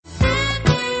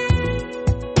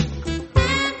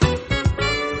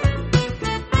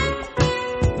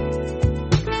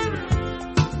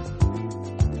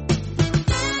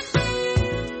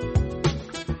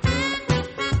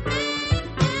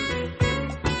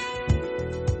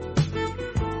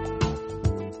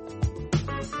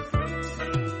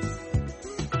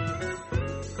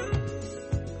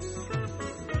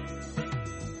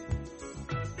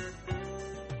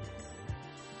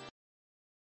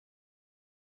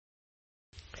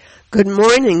Good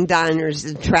morning, diners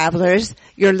and travelers.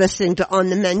 You're listening to On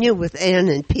the Menu with Ann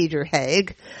and Peter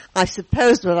Haig. I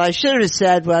suppose what I should have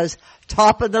said was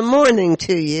top of the morning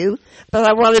to you, but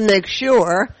I want to make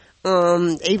sure,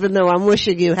 even though I'm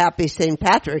wishing you happy St.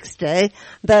 Patrick's Day,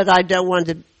 that I don't want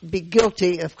to be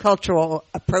guilty of cultural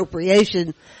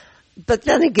appropriation. But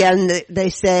then again, they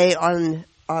say on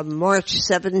March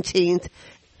 17th,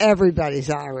 everybody's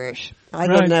Irish. I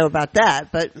don't know about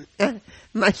that, but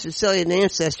my Sicilian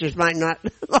ancestors might not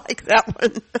like that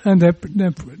one. And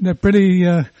they're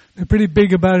pretty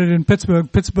big about it in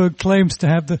Pittsburgh. Pittsburgh claims to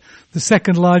have the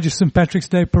second largest St. Patrick's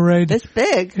Day parade. That's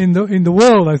big in the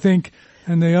world, I think.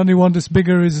 And the only one that's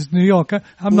bigger is New York.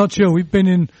 I'm not sure. We've been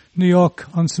in New York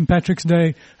on St. Patrick's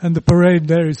Day, and the parade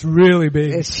there is really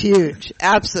big. It's huge,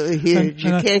 absolutely huge.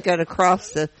 You can't get across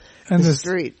the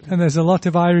street. And there's a lot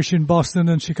of Irish in Boston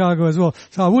and Chicago as well.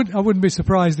 So I wouldn't be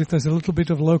surprised if there's a little bit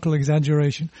of local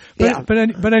exaggeration.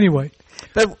 But anyway.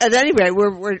 But at any rate,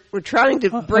 we're trying to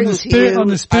bring on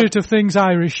the spirit of things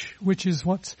Irish, which is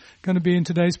what's going to be in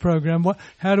today's program.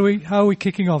 How are we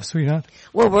kicking off, sweetheart?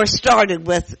 Well, we're starting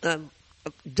with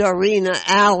Darina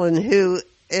Allen, who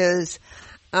is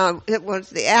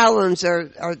the Allens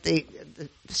are the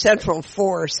central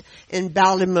force in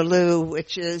Ballymaloe,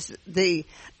 which is the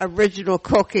original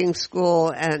cooking school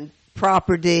and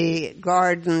property,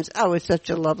 gardens. Oh, it's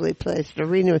such a lovely place.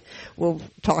 Darina will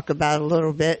talk about it a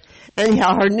little bit.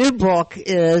 Anyhow, her new book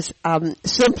is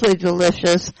Simply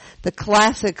Delicious, the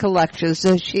Classic Collection.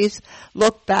 So she's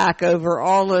looked back over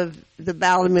all of the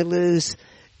Ballymaloe's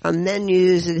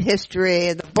menus and history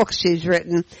and the books she's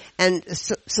written, and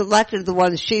selected the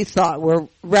ones she thought were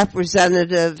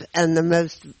representative and the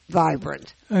most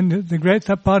vibrant. And the great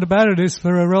part about it is,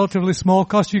 for a relatively small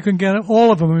cost, you can get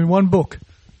all of them in one book.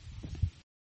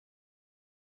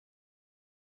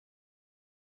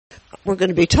 We're going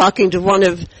to be talking to one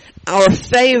of our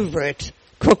favorite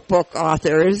cookbook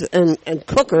authors and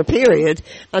cooker, period,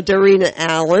 Darina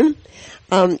Allen.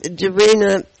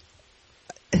 Darina,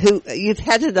 who you've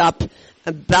headed up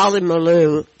a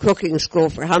Ballymaloe cooking school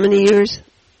for how many years?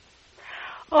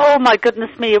 Oh, my goodness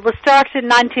me. It was started in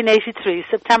 1983,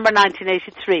 September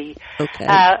 1983.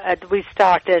 Okay. We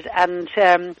started, and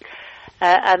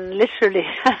literally,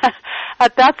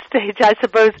 at that stage, I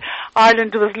suppose,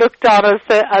 Ireland was looked on as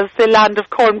the land of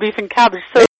corned beef and cabbage.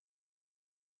 So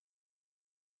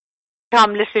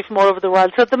come literally from all over the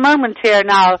world. So at the moment here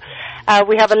now,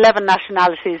 we have 11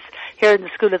 nationalities here in the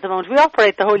school at the moment. We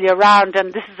operate the whole year round,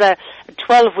 and this is a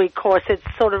 12-week course. It's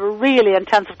sort of a really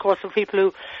intensive course for people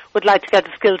who would like to get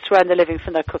the skills to earn their living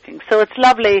from their cooking. So it's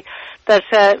lovely that,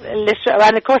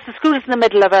 and of course the school is in the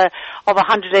middle of a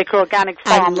 100-acre organic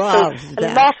farm. I love so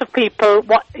that. A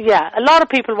lot of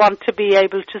people want to be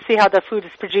able to see how their food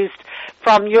is produced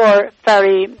from your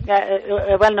very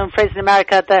well-known phrase in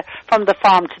America, from the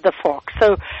farm to the fork.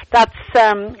 So that's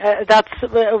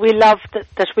we love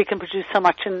that we can produce so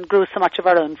much and grow so much of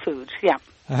our own food. Yeah,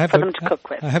 for them to cook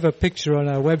with. I have a picture on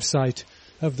our website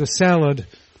of the salad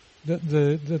that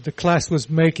the class was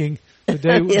making the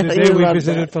day we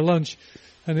visited for lunch,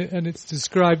 and it's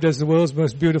described as the world's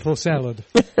most beautiful salad.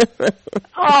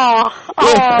 Oh,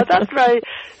 that's very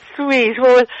sweet.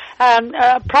 Well,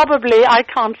 probably I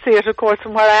can't see it, of course,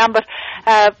 from where I am, but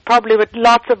probably with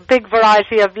lots of big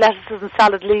variety of lettuces and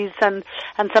salad leaves and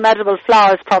some edible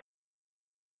flowers. Probably.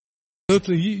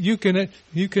 Absolutely,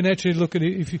 you can actually look at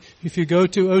it if you go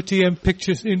to OTM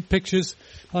Pictures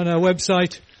on our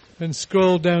website and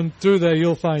scroll down through there.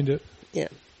 You'll find it. Yeah.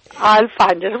 I'll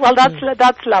find it. Well,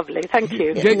 that's lovely. Thank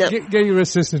you. Get your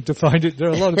assistant to find it. There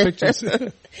are a lot of pictures.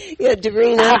 Yeah,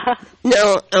 Darina.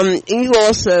 No, you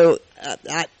also.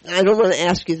 I don't want to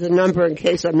ask you the number in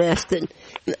case I'm asking.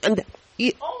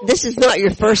 This is not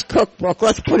your first cookbook.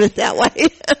 Let's put it that way.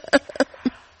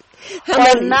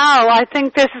 Now I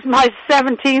think this is my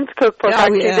 17th cookbook.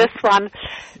 This one,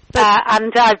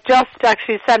 and I've just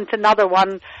actually sent another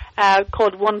one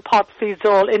called One Pot Feeds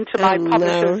All into my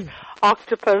publisher's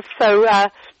Octopus. So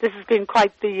this has been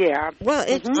quite the year. Well,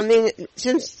 I mean,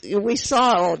 since we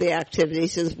saw all the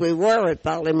activities since we were at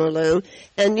Ballymaloe,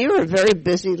 and you're a very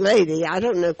busy lady. I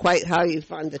don't know quite how you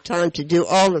find the time to do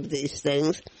all of these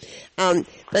things.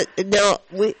 But now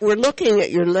we're looking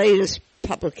at your latest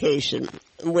publication,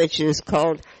 which is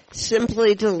called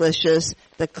Simply Delicious,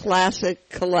 the Classic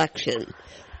Collection,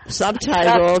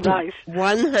 subtitled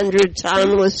 100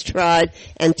 Timeless, Tried,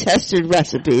 and Tested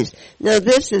Recipes. Now,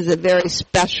 this is a very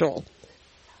special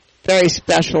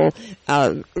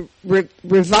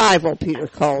revival, Peter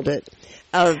called it,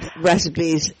 of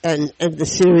recipes and the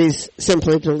series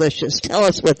Simply Delicious. Tell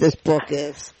us what this book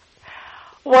is.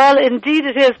 Well, indeed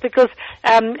it is, because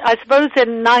I suppose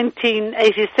in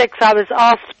 1986 I was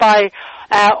asked by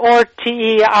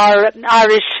RTE, our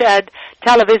Irish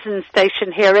television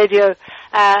station here, radio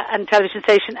and television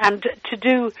station, and to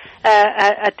do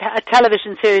a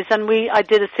television series. And I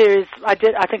did a series. I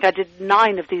think I did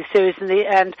 9 of these series in the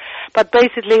end. But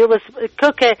basically, it was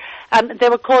cooking, and they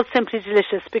were called Simply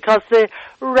Delicious because the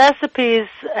recipes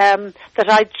that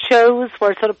I chose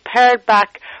were sort of pared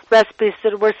back recipes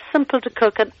that were simple to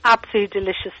cook and absolutely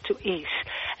delicious to eat,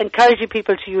 encouraging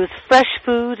people to use fresh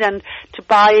food and to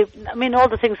buy, all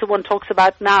the things that one talks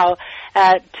about now,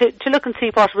 to look and see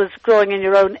what was growing in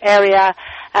your own area,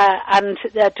 and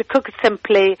to cook it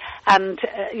simply, and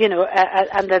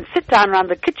and then sit down around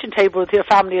the kitchen table with your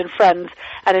family and friends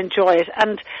and enjoy it.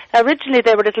 And originally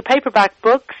they were little paperback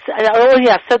books.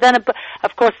 So then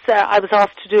of course I was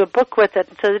asked to do a book with it.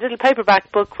 So the little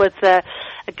paperback book with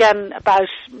again about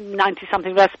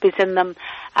 90-something recipes in them,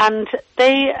 and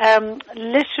they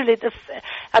literally, this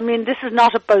is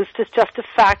not a boast, it's just a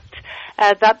fact.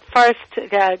 That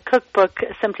first cookbook,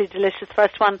 Simply Delicious,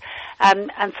 first one,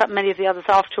 and many of the others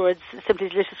afterwards, Simply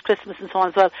Delicious Christmas and so on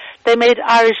as well, they made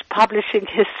Irish publishing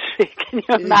history. Can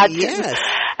you imagine? Yes.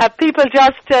 People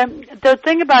just, the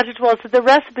thing about it was that the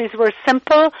recipes were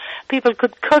simple. People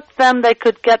could cook them. They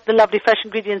could get the lovely fresh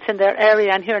ingredients in their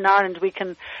area. And here in Ireland we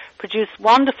can produce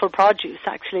wonderful produce,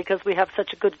 actually, because we have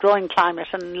such a good growing climate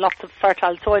and lots of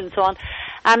fertile soil and so on.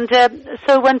 And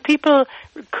so when people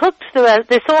cooked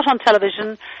they saw it on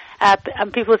television,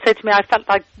 and people would say to me, I felt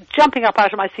like jumping up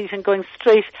out of my seat and going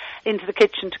straight into the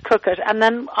kitchen to cook it. And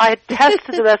then I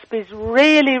tested the recipes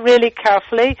really, really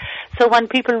carefully. So when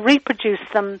people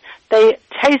reproduced them, they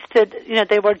tasted,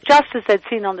 they were just as they'd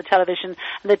seen on the television,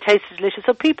 and they tasted delicious.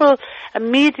 So people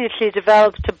immediately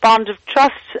developed a bond of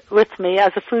trust with me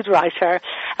as a food writer.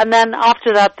 And then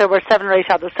after that, there were 7 or 8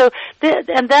 others. So,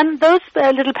 and then those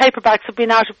little paperbacks have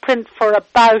been out of print for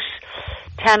about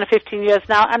 10 or 15 years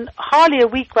now, and hardly a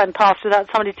week went past without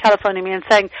somebody telephoning me and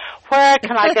saying, where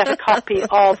can I get a copy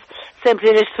of Simply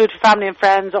Delicious Food for Family and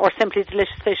Friends, or Simply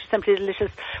Delicious Fish, Simply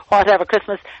Delicious whatever,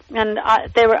 Christmas? And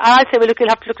I'd say, well, look, you'll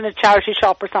have to look in a charity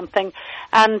shop or something.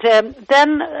 And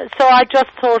so I just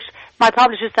thought, my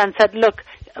publishers then said, look,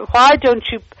 why don't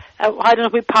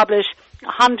we publish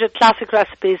 100 classic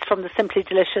recipes from the Simply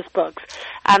Delicious books,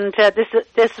 and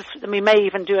this is, we may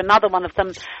even do another one of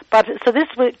them. But so this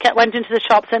went into the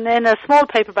shops and in a small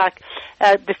paperback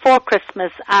before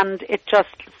Christmas, and it just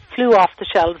flew off the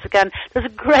shelves again. There's a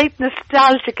great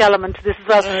nostalgic element to this as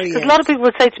well. Because a lot of people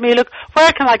would say to me, look,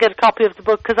 where can I get a copy of the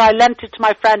book? Because I lent it to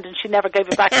my friend and she never gave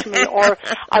it back to me, or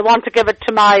I want to give it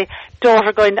to my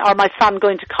daughter or my son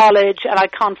going to college and I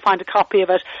can't find a copy of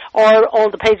it, or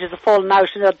all the pages have fallen out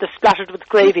and they're splattered with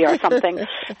gravy or something,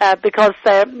 because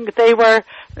they were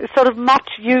sort of much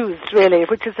used, really,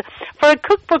 which is, for a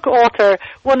cookbook author,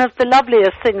 one of the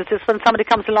loveliest things is when somebody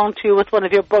comes along to you with one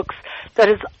of your books that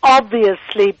has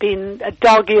obviously been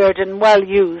dog-eared and well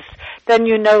used. Then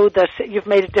you know that you've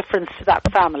made a difference to that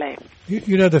family.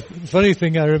 The funny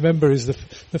thing I remember is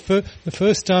the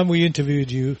first time we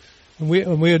interviewed you, and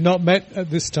we had not met at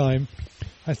this time,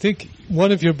 I think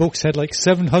one of your books had like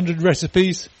 700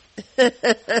 recipes.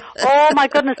 Oh my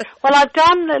goodness. Well, I've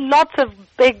done lots of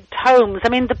big tomes. I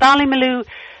mean, the Ballymaloe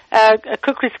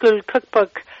Cookery School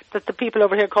cookbook that the people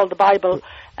over here call the Bible,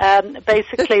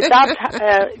 basically that,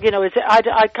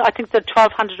 I think there are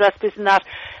 1,200 recipes in that.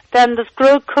 Then there's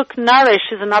Grow, Cook,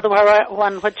 Nourish is another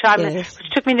one which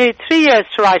took me nearly 3 years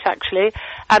to write, actually,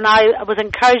 and I was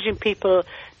encouraging people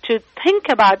to think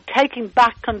about taking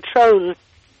back control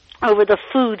over the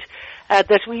food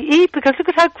that we eat, because look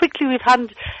at how quickly we've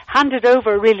handed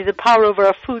over really the power over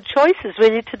our food choices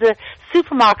really to the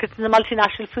supermarkets and the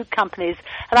multinational food companies.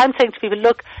 And I'm saying to people,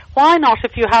 look, why not,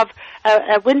 if you have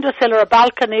a windowsill or a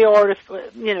balcony, or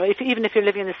even if you're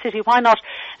living in the city, why not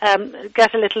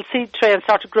get a little seed tray and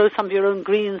start to grow some of your own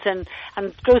greens and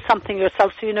grow something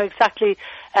yourself, so you know exactly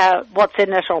what's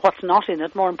in it or what's not in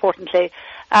it, more importantly,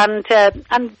 and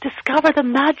discover the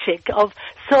magic of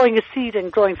sowing a seed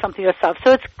and growing something yourself.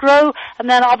 So it's grow, and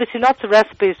then obviously lots of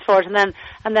recipes for it,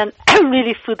 and then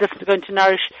really food that's going to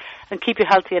nourish and keep you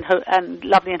healthy and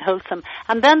lovely and wholesome.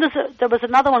 And then there was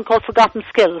another one called Forgotten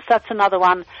Skills. That's another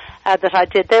one that I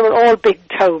did. They were all big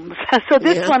tomes. So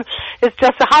this one is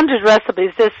just 100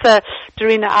 recipes. This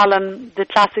Dorina Allen, the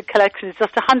classic collection, is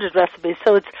just 100 recipes.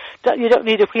 So you don't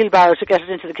need a wheelbarrow to get it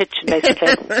into the kitchen,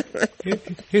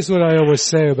 basically. Here's what I always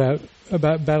say about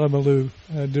Ballymaloe,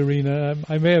 Dorina.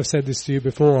 I may have said this to you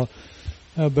before,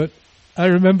 but I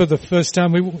remember the first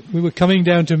time we were coming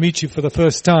down to meet you for the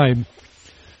first time,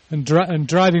 and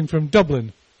driving from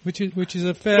Dublin, which is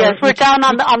a fair. Yes, we're down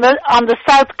on the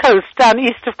south coast, down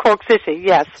east of Cork City.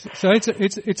 Yes. So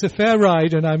it's a fair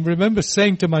ride, and I remember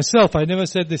saying to myself, I never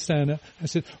said this to Anna. I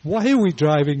said, "Why are we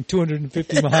driving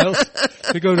 250 miles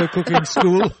to go to a cooking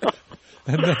school?"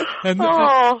 And then.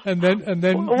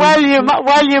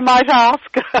 Well, you might ask.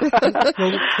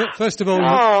 Well, first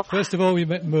of all, we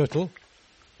met Myrtle.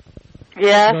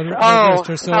 Yes.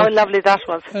 How lovely that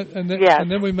was. And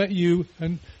then we met you,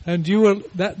 and you were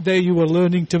that day. You were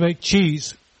learning to make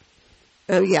cheese.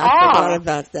 Oh yeah, I forgot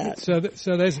about that. So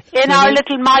there's our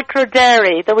little micro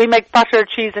dairy that we make butter,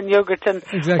 cheese, and yogurt, and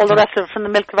all the rest of it from the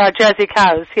milk of our Jersey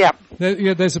cows. Yeah.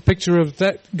 There's a picture of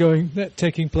that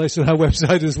taking place on our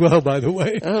website as well, by the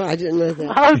way. Oh, I didn't know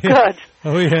that. Oh, good.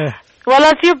 Oh yeah. Well,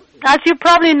 as you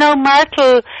probably know,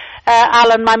 Myrtle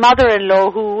Allen, my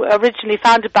mother-in-law, who originally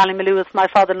founded Ballymaloe with my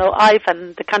father-in-law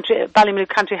Ivan, the Ballymaloe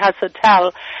Country House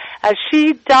Hotel,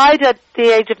 she died at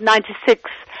the age of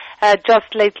 96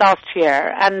 just late last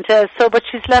year, and but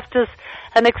she's left us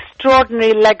an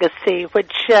extraordinary legacy,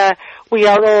 which we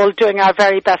are all doing our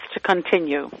very best to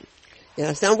continue.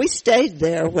 Yes, now we stayed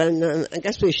there when, I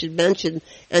guess we should mention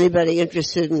anybody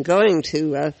interested in going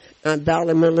to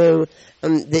Ballymaloe,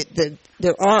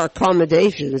 there are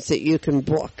accommodations that you can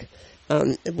book,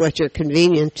 which are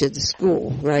convenient to the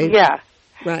school, right? Yeah.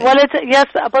 Right. Well, yes,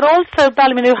 but also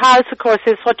Ballymaloe House, of course,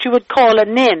 is what you would call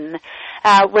an inn,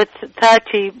 with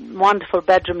 30 wonderful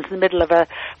bedrooms in the middle of a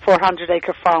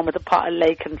 400-acre farm with a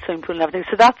lake and swimming pool and everything.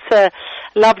 So that's a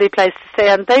lovely place to stay.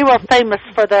 And they were famous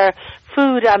for their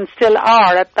food and still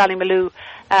are at Ballymaloe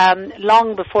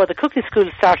long before the cooking school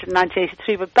started in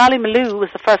 1983. But Ballymaloe was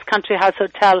the first country house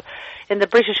hotel in the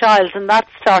British Isles, and that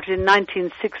started in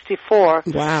 1964.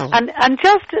 Wow. And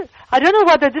just, I don't know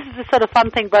whether this is a sort of fun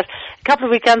thing, but a couple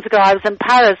of weekends ago I was in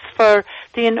Paris for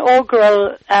the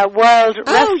inaugural World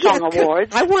Restaurant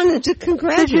Awards. I wanted to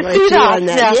congratulate you on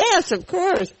that. Yeah. Yes, of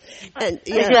course. And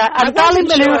and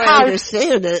Ballymaloe House. I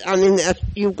understand it. I mean,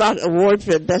 you got award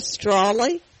for best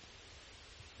trolley?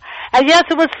 Yes,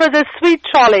 it was for the Sweet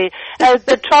Trolley,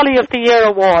 the Trolley of the Year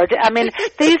award. I mean,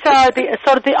 these are the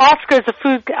sort of the Oscars of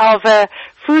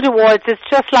food awards. It's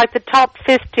just like the top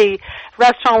 50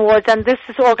 restaurant awards, and this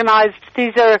is organised.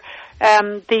 These are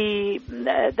they're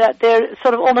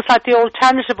sort of almost like the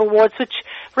alternative awards, which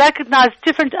recognise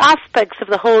different aspects of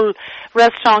the whole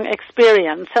restaurant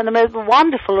experience. And there were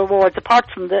wonderful awards,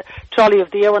 apart from the Trolley of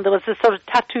the Year one. There was a sort of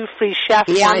tattoo-free chef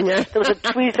one. There was a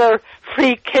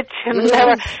tweezer-free kitchen.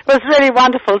 It was really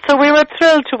wonderful. So we were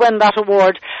thrilled to win that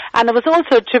award. And it was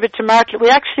also a tribute to Myrtle. We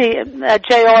actually,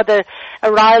 J.R.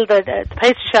 Ryle, the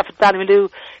pastry chef at Ballymaloe,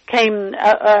 came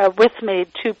with me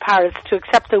to Paris to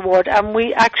accept the award, and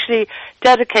we actually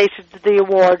dedicated the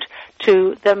award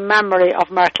to the memory of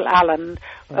Myrtle Allen,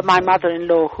 my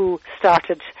mother-in-law, who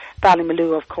started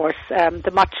Ballymaloe, of course,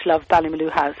 the much-loved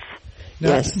Ballymaloe House.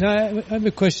 Now, I have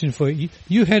a question for you.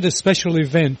 You had a special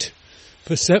event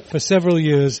for several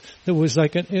years that was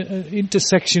like an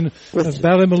intersection of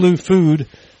Ballymaloe food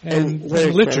and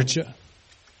literature.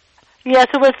 Yes,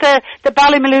 it was the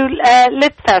Ballymaloe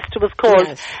Lit Fest, it was called,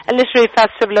 a literary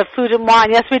festival of food and wine.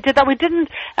 Yes, we did that. We didn't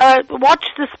watch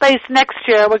the space next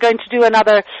year. We're going to do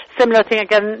another similar thing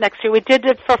again next year. We did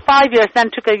it for 5 years,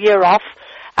 then took a year off.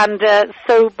 And that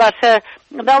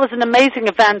was an amazing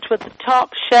event with the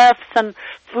top chefs and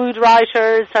food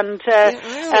writers and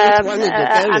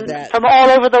from all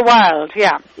over the world.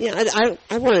 Yeah. Yeah,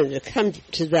 I wanted to come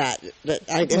to that, but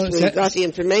I guess we got the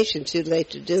information too late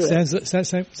to do it.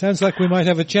 Sounds like we might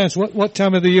have a chance. What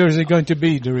time of the year is it going to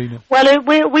be, Dorina? Well,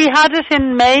 we had it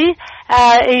in May.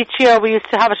 Each year we used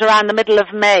to have it around the middle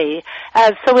of May.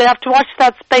 So we have to watch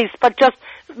that space, but just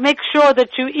make sure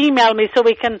that you email me so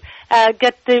we can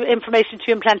get the information to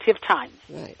you in plenty of time.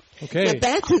 Right. Okay. Now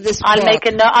back to this book.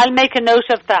 I'll make a note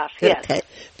of that. Yes. Okay.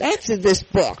 Back to this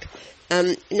book.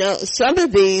 Now, some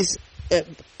of these,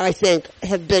 I think,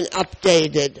 have been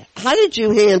updated. How did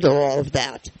you handle all of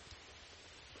that?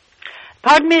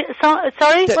 Pardon me?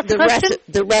 Sorry? What's the question?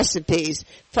 The recipes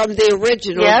from the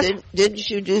original. Yes. Didn't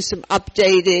you do some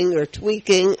updating or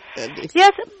tweaking?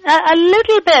 Yes, a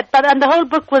little bit, and the whole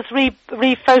book was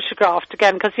re-photographed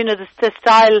again, because, you know, the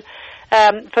style,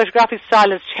 photographic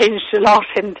style has changed a lot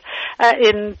in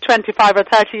 25 or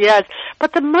 30 years.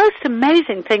 But the most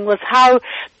amazing thing was how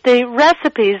the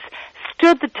recipes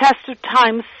stood the test of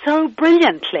time so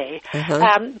brilliantly.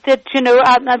 That, you know,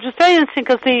 it was very interesting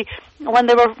because when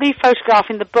they were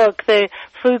re-photographing the book, the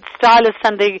food stylist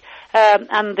and the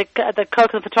and the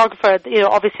cook and the photographer,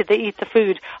 obviously they eat the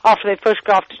food after they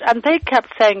photographed it, and they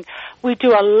kept saying, we do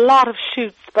a lot of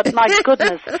shoots, but my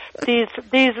goodness,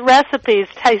 these recipes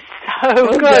taste so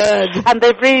good, and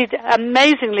they've really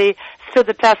amazingly stood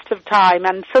the test of time,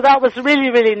 and so that was really,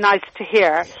 really nice to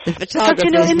hear. The photography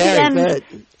is very good.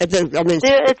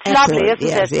 It's lovely, isn't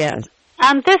it? Yes.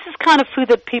 And this is kind of food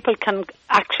that people can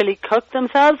actually cook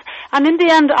themselves. And in the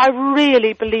end, I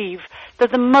really believe that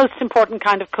the most important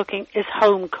kind of cooking is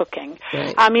home cooking.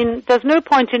 Right. I mean, there's no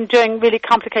point in doing really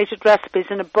complicated recipes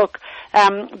in a book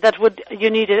you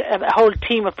need a whole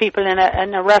team of people in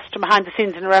a restaurant, behind the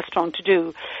scenes in a restaurant to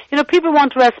do. People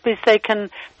want recipes they can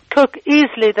cook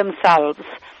easily themselves,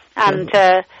 and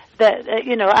and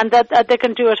that they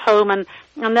can do at home. And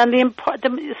then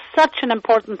such an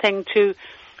important thing to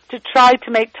try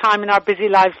to make time in our busy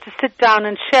lives to sit down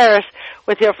and share it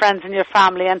with your friends and your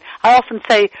family. And I often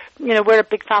say, we're a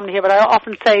big family here, but I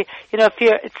often say,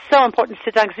 it's so important to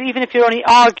sit down, because even if you're only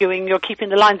arguing, you're keeping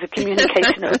the lines of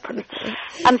communication open.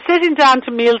 And sitting down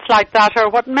to meals like that are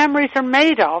what memories are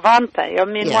made of, aren't they? I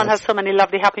mean, one has so many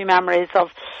lovely, happy memories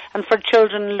and for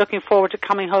children looking forward to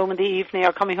coming home in the evening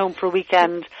or coming home for a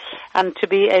weekend, and to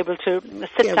be able to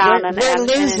sit down and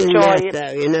enjoy it.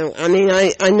 Though, I mean,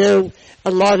 I know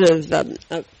a lot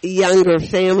of younger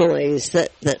families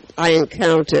that I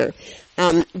encounter,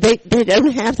 they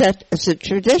don't have that as a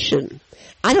tradition.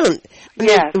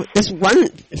 This one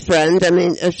friend, I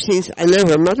know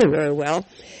her mother very well,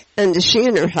 and she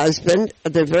and her husband,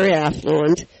 they're very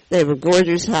affluent. They have a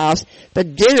gorgeous house,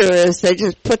 but dinner is they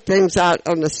just put things out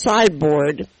on the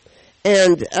sideboard,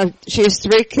 and she has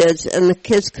 3 kids, and the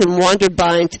kids can wander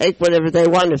by and take whatever they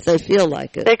want if they feel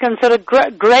like it. They can sort of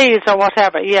graze or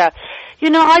whatever, yeah.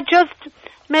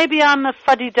 Maybe I'm a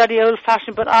fuddy-duddy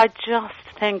old-fashioned, but I just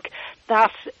think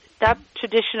that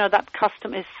tradition or that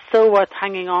custom is so worth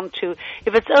hanging on to.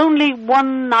 If it's only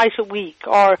one night a week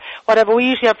or whatever, we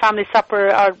usually have family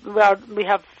supper, or we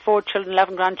have 4 children,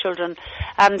 11 grandchildren,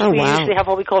 and usually have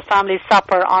what we call family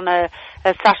supper on a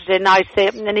Saturday night.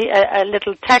 A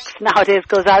little text nowadays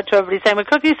goes out to everybody saying, we're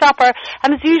cooking supper,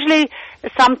 and it's usually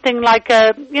something like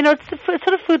it's the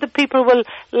sort of food that people will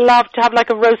love to have, like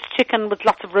a roast chicken with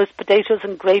lots of roast potatoes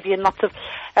and gravy and lots of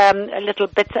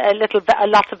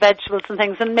lots of vegetables and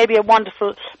things, and maybe a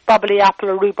wonderful bubbly apple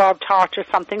or rhubarb tart or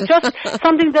something. Just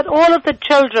something that all of the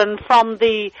children from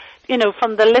the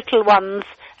little ones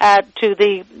to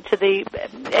the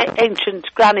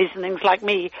ancient grannies and things like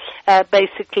me,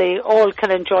 basically all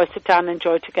can sit down and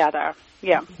enjoy together.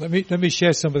 Yeah. Let me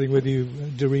share something with you,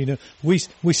 Darina.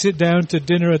 We sit down to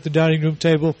dinner at the dining room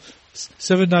table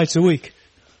 7 nights a week.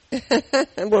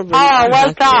 Well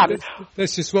done.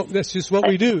 That's just what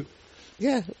we do.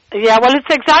 Yeah. Yeah, well, it's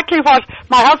exactly what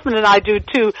my husband and I do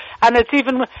too, and it's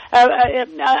even.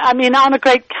 I'm a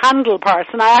great candle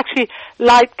person. I actually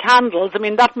light candles. I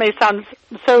mean, that may sound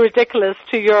so ridiculous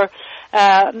to your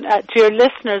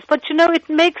listeners, but it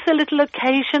makes a little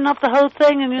occasion of the whole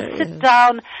thing, and you sit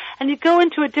down and you go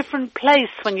into a different place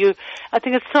I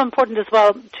think it's so important as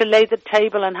well to lay the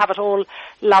table and have it all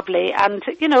lovely, and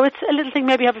it's a little thing,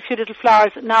 maybe have a few little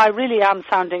flowers. Now I really am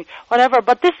sounding whatever,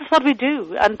 but this is what we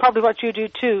do, and probably what you do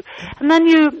too. And then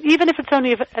even if it's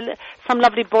only some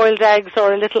lovely boiled eggs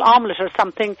or a little omelette or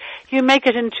something, you make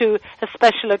it into a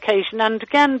special occasion. And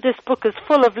again, this book is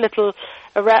full of little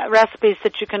recipes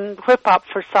that you can whip up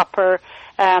for supper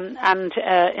and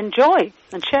enjoy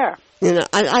and share.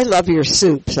 I love your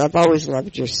soups. I've always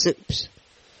loved your soups.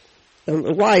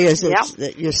 Why is it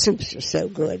that your soups are so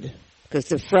good? Because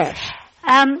they're fresh.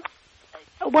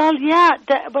 Well, yeah,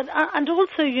 and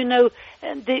also,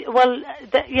 they're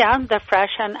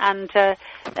fresh, and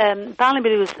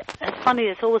Ballymaloe is funny.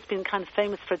 It's always been kind of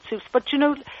famous for its soups, but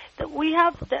we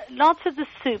have lots of the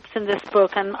soups in this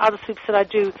book, and other soups that I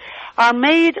do are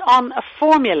made on a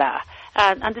formula.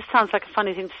 And this sounds like a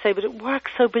funny thing to say, but it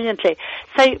works so brilliantly.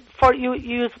 Say, you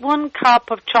use 1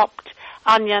 cup of chopped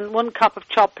onion, 1 cup of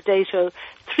chopped potato,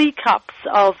 3 cups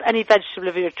of any vegetable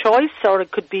of your choice, or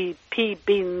it could be pea,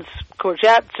 beans,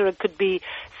 courgettes, or it could be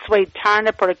swayed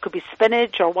turnip, or it could be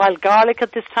spinach or wild garlic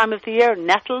at this time of the year,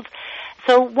 nettles.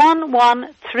 So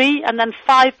 1, 3, and then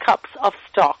 5 cups of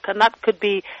stock, and that could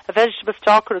be a vegetable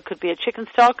stock or it could be a chicken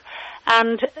stock.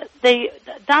 And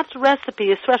that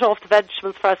recipe is sweat off the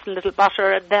vegetables first in a little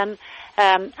butter, and then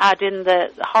add in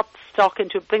the hot stock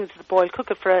into it, bring it to the boil,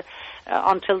 cook it for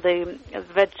until the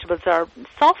vegetables are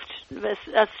soft,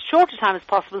 as short a time as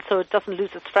possible so it doesn't lose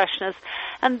its freshness.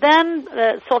 And then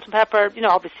salt and pepper,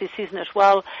 obviously season it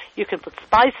well. You can put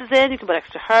spices in, you can put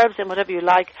extra herbs in, whatever you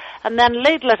like. And then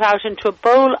ladle it out into a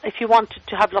bowl. If you want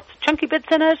to have lots of chunky bits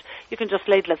in it, you can just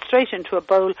ladle it straight into a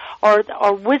bowl, or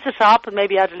whiz it up and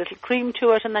maybe add a little cream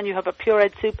to it, and then you have a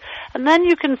pureed soup. And then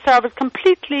you can serve it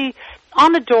completely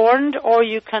unadorned, or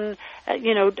you can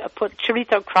put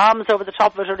chorizo crumbs over the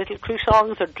top of it, or little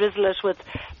croutons, or drizzle it with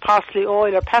parsley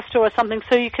oil or pesto or something.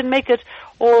 So you can make it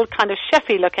all kind of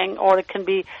chefy looking, or it can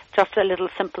be just a little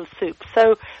simple soup.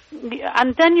 So,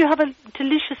 and then you have a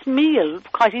delicious meal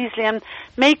quite easily, and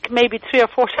make maybe 3 or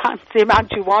 4 times the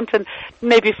amount you want, and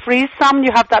maybe freeze some.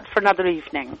 You have that for another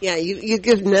evening. Yeah, you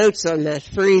give notes on that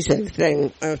freezing thing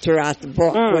throughout the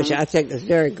book, which I think is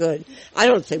very good. I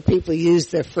don't think people use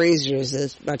their freezers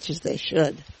as much as they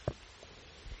should.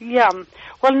 Yeah.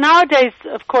 Well, nowadays,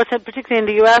 of course, particularly in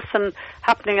the US and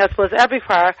happening, I suppose,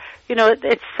 everywhere,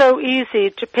 it's so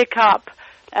easy to pick up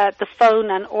the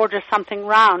phone and order something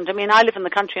round. I mean, I live in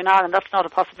the country in Ireland. That's not a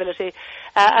possibility.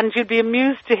 And you'd be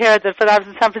amused to hear that when I was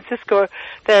in San Francisco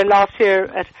there last year,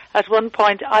 at one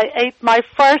point, I ate my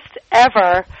first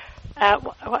ever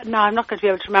no, I'm not going to be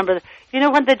able to remember.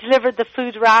 When they delivered the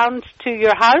food round to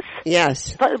your house?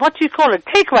 Yes. What do you call it?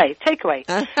 Takeaway.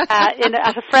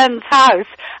 At a friend's house.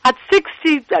 At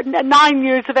 69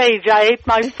 years of age, I ate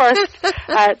my first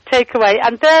takeaway.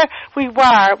 And there we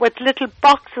were with little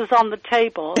boxes on the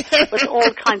table with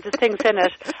all kinds of things in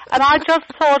it. And I just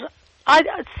thought, I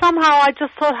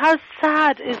just thought, how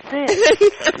sad is this?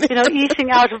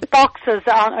 Eating out of boxes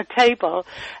on a table.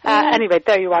 Anyway,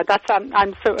 there you are.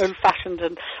 I'm so old-fashioned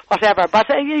and whatever. But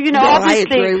obviously, I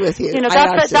agree with you.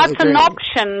 That's an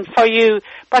option for you.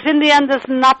 But in the end, there's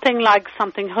nothing like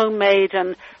something homemade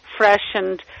and fresh.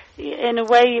 And in a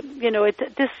way,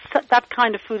 that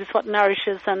kind of food is what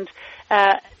nourishes. And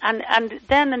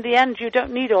then in the end, you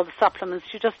don't need all the supplements.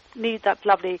 You just need that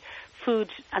lovely food,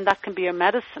 and that can be your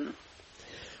medicine.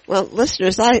 Well,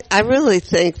 listeners, I really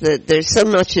think that there's so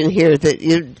much in here that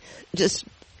you'd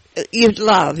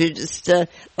love.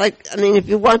 If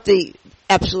you want the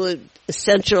absolute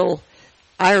essential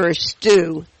Irish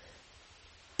stew,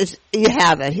 you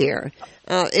have it here.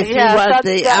 If you want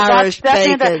the Irish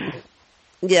bacon,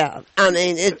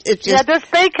 it's just... Yeah, there's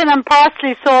bacon and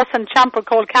parsley sauce and champer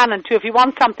called Cannon too. If you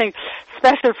want something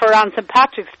special for around St.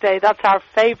 Patrick's Day, that's our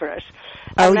favourite.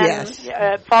 And then,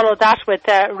 follow that with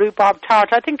rhubarb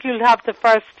tart. I think you'll have the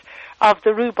first of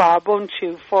the rhubarb, won't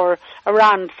you, for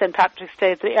around St. Patrick's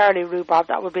Day, the early rhubarb.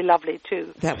 That would be lovely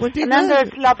too. That would be good. And then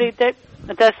there's lovely, there's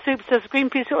soups, there's green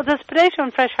peas, there's potato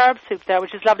and fresh herb soup there,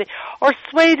 which is lovely. Or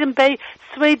swayed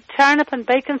turnip and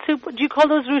bacon soup. Do you call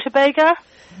those rutabaga?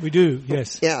 We do,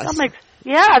 yes. That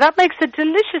makes a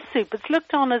delicious soup. It's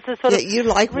looked on as a sort of you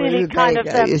like really rutabaga,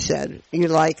 kind of you said. You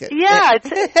like it. Yeah,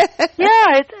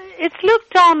 it's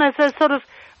looked on as a sort of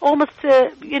almost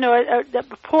a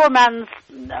poor man's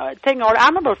thing, or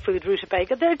animal food,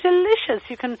 rutabaga. They're delicious.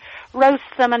 You can roast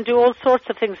them and do all sorts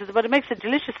of things with them, but it makes a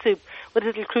delicious soup with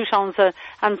little croutons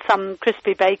and some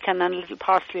crispy bacon and a little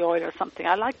parsley oil or something.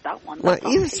 I like that one. Well,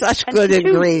 you have such good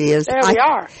ingredients. There we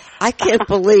are. I can't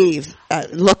believe,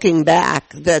 looking back,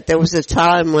 that there was a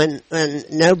time when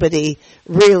nobody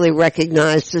really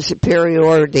recognized the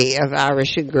superiority of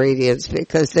Irish ingredients,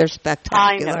 because they're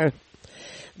spectacular. I know.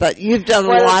 But you've done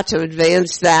a lot to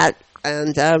advance that,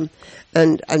 and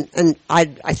I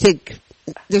think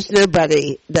there's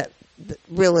nobody that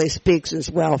really speaks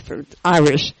as well for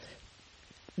Irish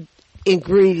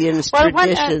ingredients,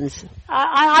 traditions.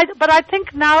 But I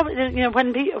think now,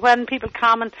 when people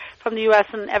come from the US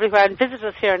and everywhere and visit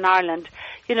us here in Ireland,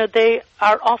 they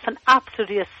are often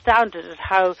absolutely astounded at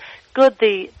how good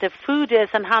the food is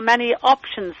and how many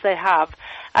options they have.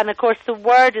 And of course, the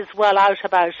word is well out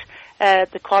about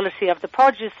the quality of the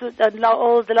produce,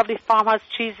 all the lovely farmhouse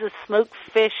cheeses, smoked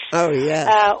fish. Oh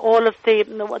yeah. All of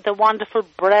the wonderful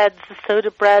breads, the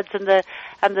soda breads, and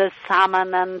the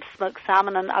salmon and smoked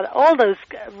salmon, and all those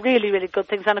really, really good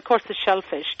things, and of course the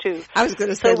shellfish too. I was going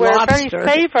to say lobster. So we're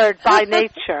very favoured by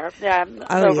nature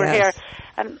over here,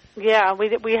 and we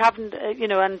haven't,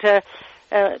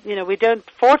 we don't.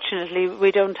 Fortunately,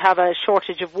 we don't have a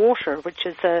shortage of water, which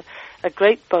is a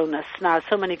great bonus now.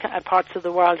 So many parts of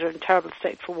the world are in terrible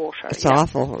state for water. It's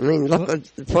awful. I mean, look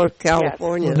at Port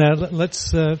California. Yes. Well, now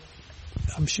let's.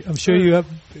 I'm sure you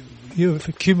have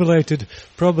accumulated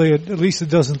probably at least a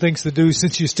dozen things to do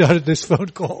since you started this phone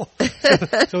call.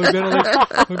 So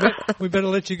we better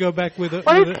let you go back with it.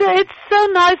 Well, it's so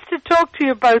nice to talk to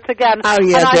you both again. Oh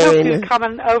yeah, and I hope you come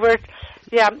over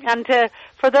Yeah, and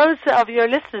for those of your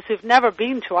listeners who've never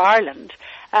been to Ireland,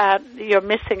 you're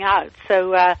missing out.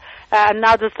 So, and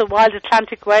now there's the Wild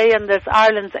Atlantic Way, and there's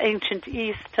Ireland's Ancient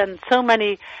East, and so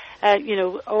many,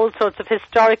 all sorts of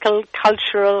historical,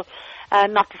 cultural,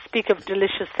 not to speak of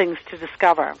delicious things to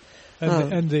discover.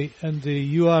 And the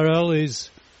URL is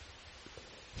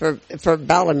for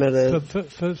Ballymaloe.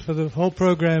 For the whole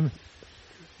program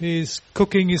is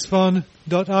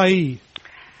cookingisfun.ie.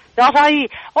 .ie.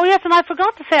 Oh yes, and I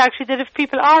forgot to say actually that if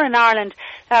people are in Ireland,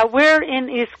 we're in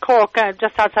East Cork,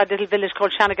 just outside a little village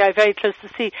called Shanaghy, very close to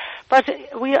the sea. But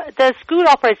the school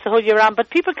operates the whole year round, but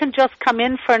people can just come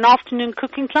in for an afternoon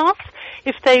cooking class.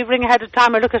 If they ring ahead of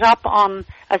time or look it up on,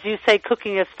 as you say,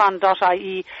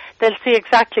 cookingisfun.ie, they'll see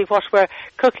exactly what we're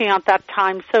cooking at that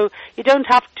time. So you don't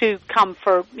have to come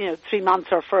for 3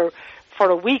 months or for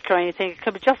a week or anything. It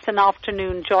could be just an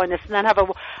afternoon, join us, and then have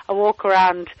a walk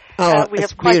around. We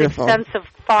have quite extensive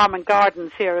farm and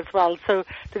gardens here as well, so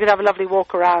they could have a lovely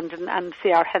walk around and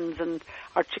see our hens and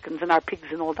our chickens and our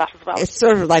pigs and all that as well. It's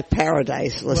sort of like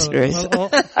paradise, listeners. All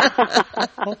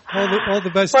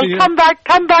the best to you. Come back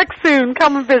soon.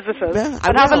 Come and visit us. Well,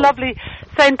 and have a lovely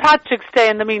St. Patrick's Day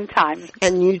in the meantime.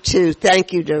 And you too.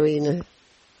 Thank you, Darina.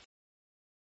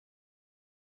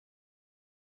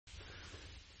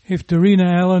 If Darina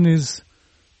Allen is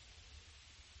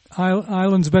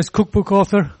Ireland's best cookbook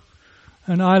author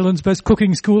and Ireland's best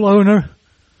cooking school owner,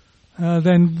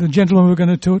 then the gentleman we're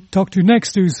going to talk to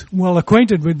next, who's well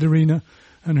acquainted with Darina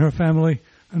and her family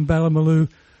and Ballymaloe,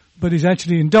 but is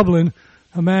actually in Dublin,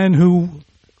 a man who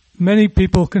many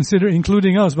people consider,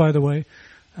 including us, by the way,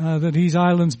 that he's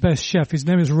Ireland's best chef. His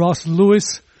name is Ross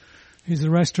Lewis. The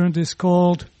restaurant is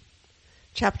called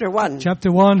Chapter 1.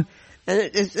 Chapter 1.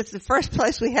 And it's the first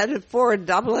place we headed for in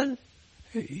Dublin?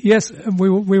 Yes, we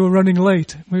were running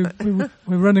late. We were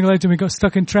running late and we got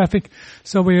stuck in traffic.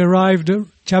 So we arrived at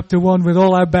Chapter 1 with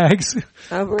all our bags.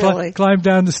 Oh, really? Climbed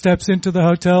down the steps into the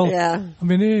hotel. Yeah.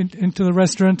 Into the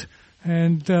restaurant.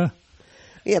 And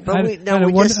yeah, but we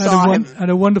just saw him. Had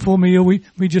a wonderful meal.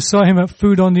 We just saw him at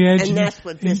Food on the Edge. And that's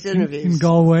what this interview in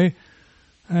Galway.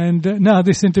 And now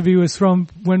this interview is from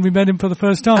when we met him for the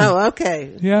first time. Oh,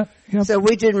 okay. Yeah. Yep. So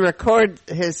we didn't record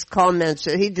his comments.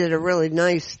 He did a really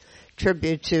nice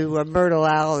tribute to Myrtle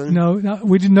Allen. No,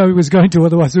 we didn't know he was going to,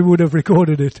 otherwise we would have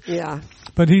recorded it. Yeah.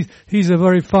 But he's a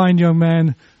very fine young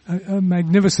man, a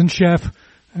magnificent chef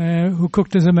who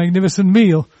cooked us a magnificent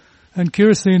meal. And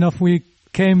curiously enough, we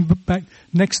came back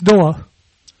next door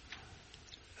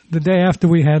the day after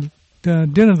we had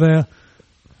dinner there,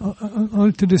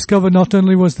 to discover not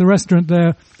only was the restaurant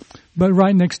there, but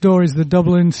right next door is the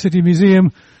Dublin City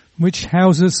Museum, which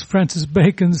houses Francis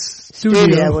Bacon's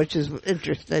studio, which is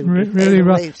interesting.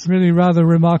 Really rather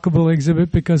remarkable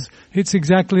exhibit because it's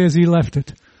exactly as he left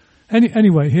it.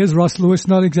 Anyway, here's Ross Lewis,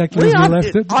 not exactly as he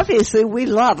left it. Obviously, we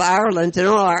love Ireland and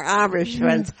all our Irish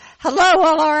friends. Hello,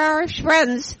 all our Irish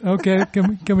friends. Okay,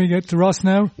 can we get to Ross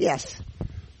now? Yes.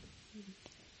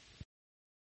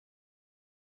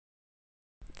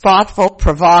 Thoughtful,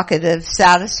 provocative,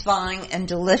 satisfying, and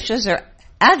delicious are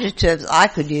adjectives I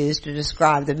could use to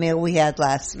describe the meal we had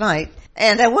last night,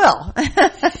 and I will.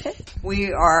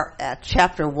 We are at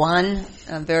Chapter 1,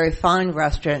 a very fine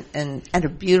restaurant and a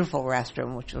beautiful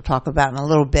restaurant, which we'll talk about in a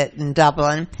little bit, in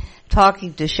Dublin,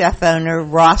 talking to chef owner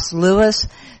Ross Lewis,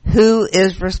 who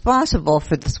is responsible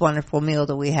for this wonderful meal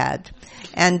that we had.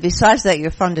 And besides that, you're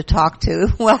fun to talk to.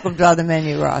 Welcome to On the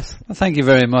Menu, Ross. Well, thank you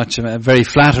very much. I'm very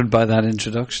flattered by that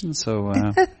introduction, so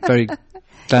very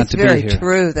glad to be here. It's very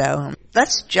true, though.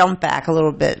 Let's jump back a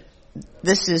little bit.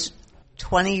 This is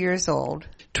 20 years old.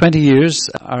 20 years.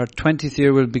 Our 20th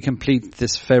year will be complete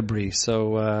this February.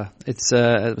 So it's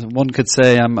one could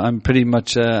say I'm pretty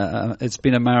much it's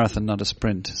been a marathon, not a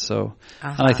sprint. So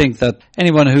and I think that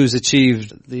anyone who's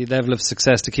achieved the level of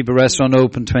success to keep a restaurant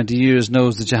open 20 years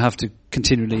knows that you have to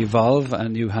continually evolve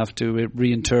and you have to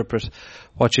reinterpret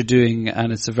what you're doing,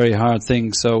 and it's a very hard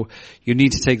thing. So you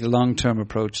need to take the long-term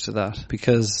approach to that,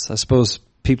 because I suppose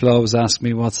people always ask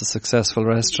me, what's a successful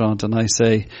restaurant? And I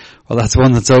say, well, that's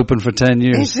one that's open for 10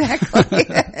 years. Exactly.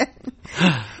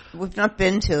 We've not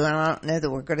been to, and I don't know that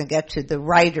we're going to get to, the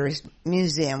Writers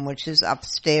Museum, which is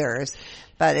upstairs.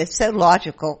 But it's so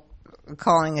logical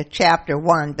calling it Chapter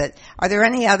 1, but are there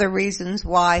any other reasons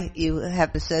why you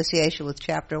have association with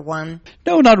Chapter 1?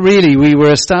 No, not really. We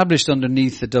were established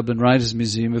underneath the Dublin Writers'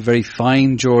 Museum, a very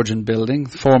fine Georgian building,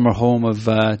 former home of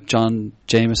John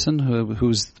Jameson,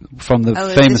 who's from the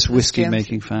famous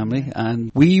whiskey-making family.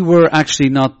 And we were actually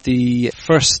not the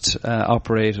first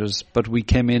operators, but we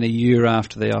came in a year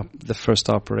after the first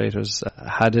operators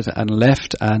had it and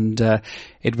left, and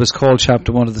it was called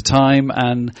Chapter 1 at the time.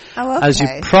 And as you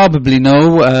probably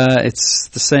know, it's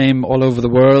the same all over the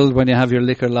world. When you have your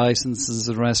liquor licenses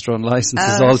and restaurant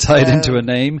licenses all tied into a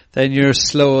name, then you're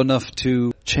slow enough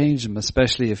to change them,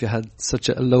 especially if you had such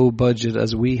a low budget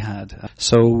as we had.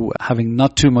 So having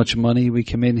not too much money, we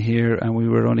came in here, and we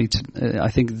were only,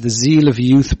 I think the zeal of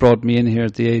youth brought me in here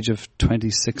at the age of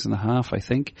 26 and a half, I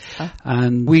think.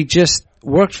 And we just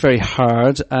worked very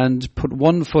hard and put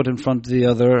one foot in front of the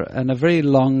other, and a very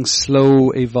long,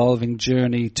 slow, evolving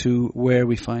journey to where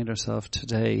we find ourselves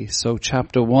today. So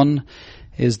Chapter 1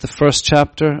 is the first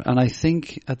chapter, and I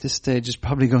think at this stage it's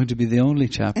probably going to be the only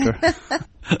chapter.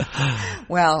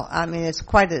 Well, I mean, it's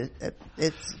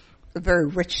it's a very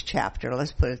rich chapter,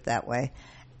 let's put it that way.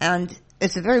 And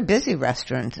it's a very busy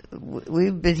restaurant.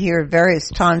 We've been here various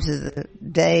times of the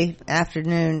day,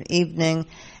 afternoon, evening,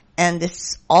 and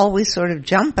it's always sort of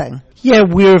jumping. Yeah,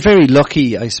 we're very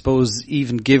lucky, I suppose,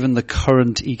 even given the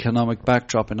current economic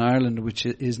backdrop in Ireland, which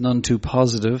is none too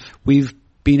positive. We've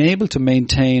been able to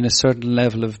maintain a certain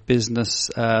level of business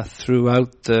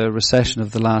throughout the recession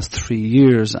of the last 3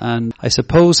 years, and I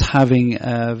suppose having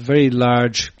a very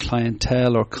large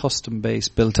clientele or custom base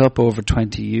built up over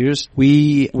 20 years,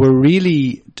 we were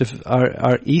really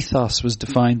our ethos was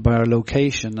defined by our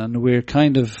location, and we're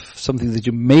kind of something that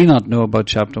you may not know about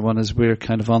Chapter 1 is we're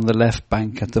kind of on the left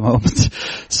bank at the moment.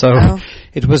 So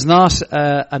it was not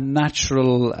a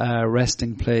natural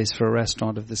resting place for a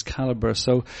restaurant of this caliber.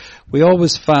 So we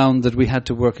always found that we had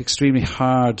to work extremely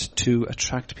hard to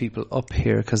attract people up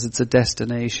here because it's a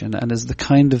destination, and as the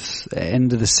kind of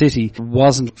end of the city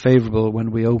wasn't favourable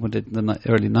when we opened it in the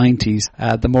early 90s.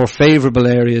 The more favourable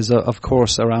areas, of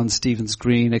course, around Stephen's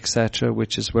Green, etc.,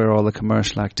 which is where all the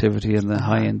commercial activity and the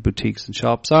high-end boutiques and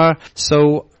shops are.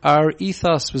 So our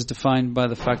ethos was defined by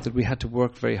the fact that we had to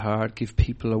work very hard, give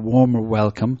people a warmer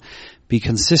welcome, be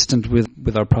consistent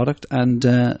with our product, and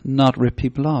not rip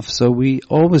people off. So we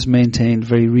always maintained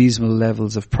very reasonable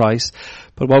levels of price.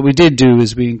 But what we did do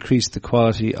is we increased the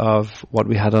quality of what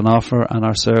we had on offer and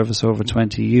our service over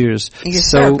 20 years. Your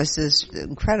service is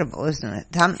incredible, isn't it?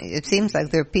 It seems like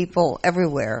there are people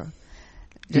everywhere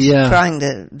just trying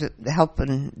to help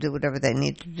and do whatever they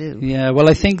need to do. Yeah, well,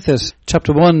 I think that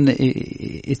Chapter 1,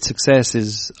 its success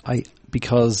is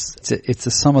because it's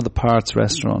a sum of the parts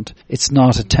restaurant. It's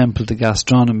not a temple to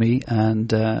gastronomy,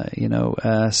 and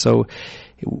so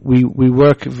we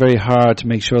work very hard to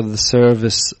make sure that the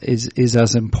service is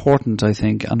as important, I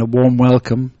think, and a warm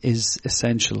welcome is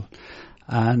essential,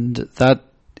 and that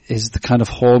is the kind of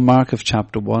hallmark of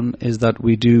Chapter 1, is that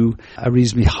we do a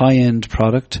reasonably high-end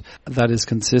product that is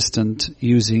consistent,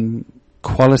 using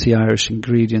quality Irish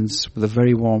ingredients with a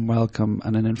very warm welcome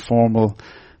and an informal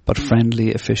but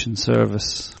friendly, efficient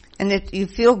service. And you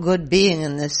feel good being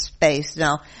in this space.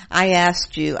 Now, I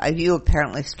asked you, you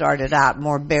apparently started out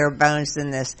more bare bones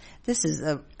than this. This is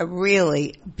a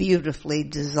really beautifully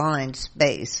designed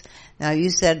space. Now,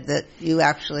 you said that you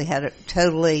actually had it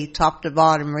totally top to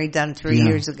bottom redone 3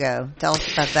 years ago. Tell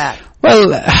us about that.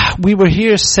 Well, we were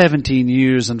here 17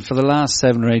 years, and for the last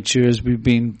 7 or 8 years, we've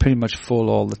been pretty much full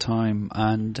all the time.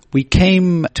 And we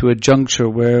came to a juncture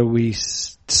where we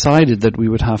decided that we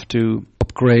would have to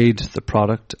upgrade the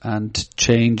product and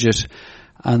change it,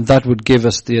 and that would give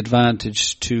us the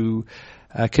advantage to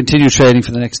continue trading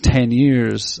for the next 10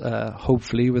 years,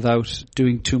 hopefully, without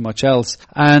doing too much else.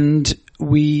 And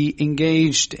we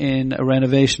engaged in a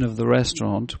renovation of the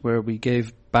restaurant where we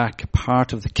gave back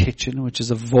part of the kitchen, which is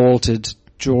a vaulted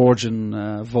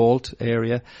Georgian vault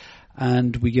area,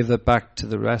 and we give that back to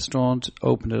the restaurant,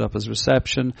 opened it up as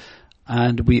reception,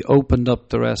 and we opened up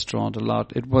the restaurant a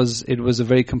lot. It was a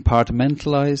very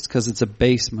compartmentalized, because it's a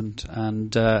basement,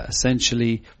 and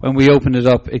essentially when we opened it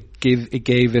up, it gave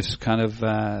it kind of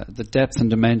the depth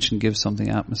and dimension gives something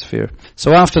atmosphere.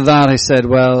 So after that, I said,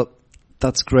 well,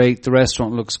 that's great. The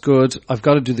restaurant looks good. I've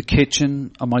got to do the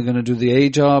kitchen. Am I going to do the A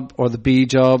job or the B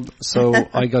job? So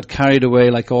I got carried away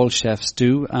like all chefs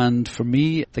do. And for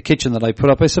me, the kitchen that I put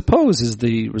up, I suppose, is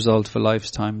the result of a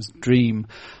lifetime's dream.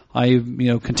 I'm,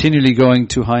 continually going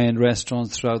to high-end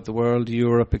restaurants throughout the world,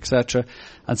 Europe, etc.,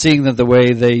 and seeing that the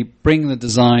way they bring the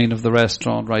design of the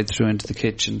restaurant right through into the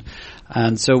kitchen.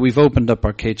 And so we've opened up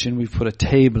our kitchen, we've put a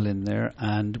table in there,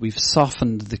 and we've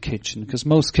softened the kitchen, because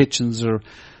most kitchens are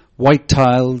white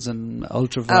tiles and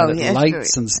ultraviolet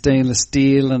lights and stainless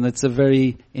steel, and it's a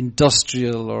very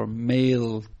industrial or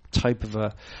male type of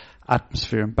a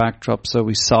atmosphere and backdrop. So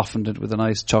we softened it with a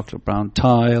nice chocolate brown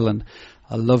tile and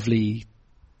a lovely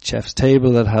chef's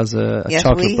table that has a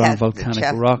chocolate brown volcanic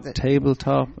rock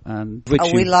tabletop, and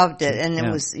we loved it, and it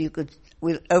was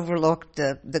we overlooked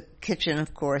the kitchen,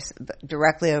 of course,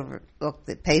 directly overlooked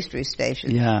the pastry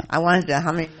station. Yeah, I wanted to know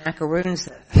how many macaroons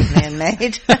that man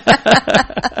made.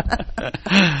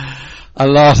 A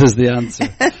lot is the answer.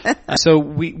 So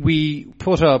we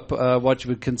put up what you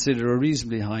would consider a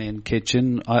reasonably high-end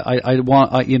kitchen. I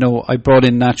brought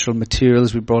in natural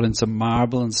materials. We brought in some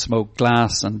marble and smoked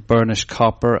glass and burnished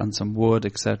copper and some wood,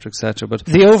 etc., etc. But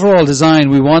the overall design,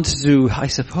 we wanted to, I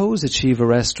suppose, achieve a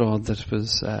restaurant that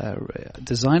was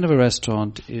design of a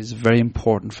restaurant is very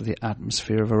important for the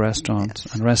atmosphere of a restaurant,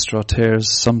 and restaurateurs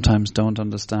sometimes don't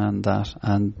understand that.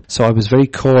 And so I was very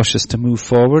cautious to move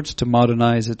forward, to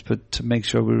modernize it, but to make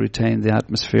sure we retained the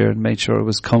atmosphere and made sure it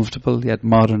was comfortable yet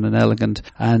modern and elegant.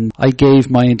 And I gave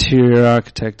my interior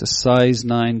architect a size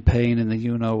 9 pain in the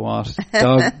you-know-what,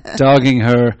 dogging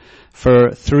her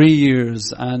for 3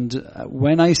 years. And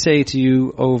when I say to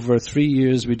you, over 3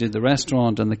 years we did the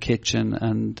restaurant and the kitchen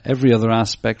and every other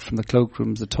aspect, from the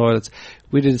cloakrooms, the toilets,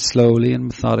 we did it slowly and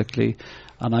methodically.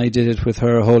 And I did it with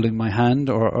her holding my hand,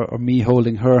 or me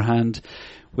holding her hand,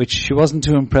 which she wasn't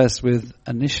too impressed with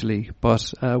initially.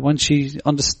 But when she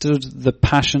understood the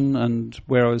passion and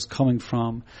where I was coming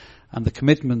from and the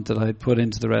commitment that I had put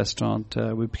into the restaurant,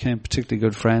 we became particularly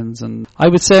good friends. And I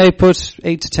would say I put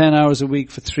 8 to 10 hours a week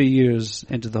for 3 years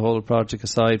into the whole project,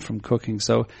 aside from cooking.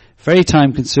 So very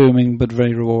time consuming, but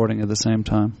very rewarding at the same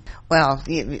time. Well,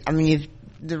 the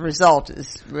result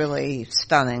is really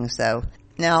stunning. So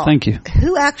now, thank you.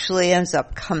 Who actually ends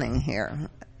up coming here?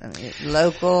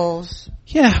 Locals?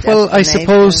 Yeah, well, I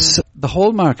suppose the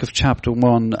hallmark of Chapter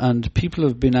 1, and people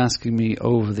have been asking me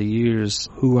over the years,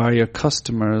 who are your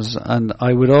customers? And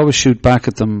I would always shoot back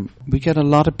at them. We get a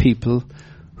lot of people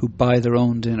who buy their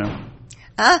own dinner.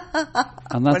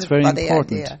 And that's very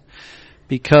important. Idea.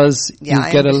 Because you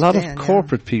get a lot of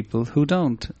corporate people who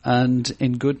don't. And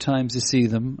in good times you see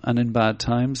them, and in bad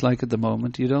times, like at the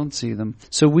moment, you don't see them.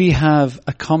 So we have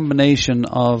a combination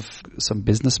of some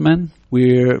businessmen.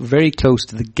 We're very close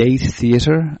to the Gate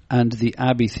Theatre and the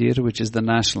Abbey Theatre, which is the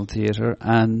National Theatre.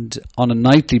 And on a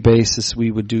nightly basis,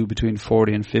 we would do between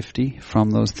 40 and 50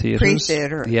 from those theatres.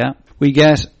 Pre-theatre. Yeah. We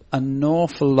get an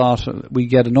awful lot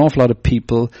of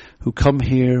people who come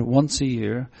here once a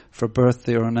year for a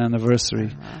birthday or an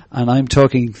anniversary. And I'm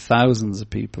talking thousands of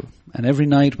people. And every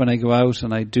night when I go out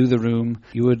and I do the room,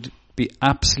 you would be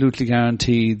absolutely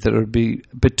guaranteed that there would be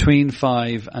between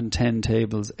 5 and 10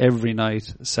 tables every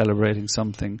night celebrating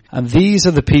something. And these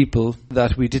are the people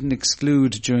that we didn't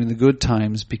exclude during the good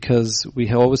times, because we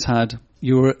always had,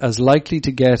 you were as likely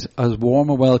to get as warm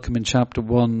a welcome in Chapter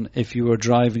 1 if you were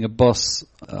driving a bus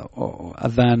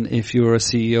than if you were a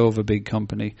CEO of a big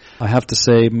company. I have to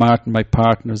say, Martin, my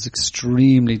partner, is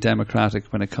extremely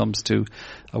democratic when it comes to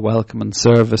a welcome and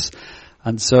service.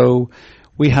 And so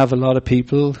we have a lot of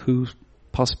people who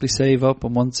possibly save up,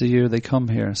 and once a year they come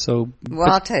here. So, well,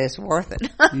 I'll tell you, it's worth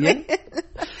it. Yeah.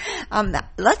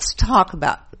 Let's talk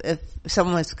about, if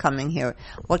someone's coming here,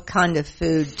 what kind of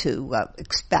food to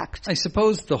expect. I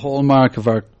suppose the hallmark of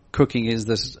our cooking is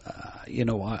that,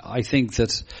 I think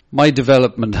that my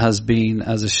development has been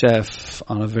as a chef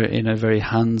in a very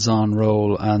hands-on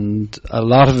role, and a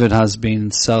lot of it has been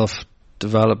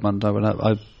self-development.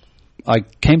 I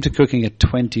came to cooking at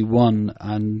 21,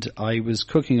 and I was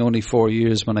cooking only 4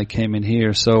 years when I came in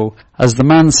here. So, as the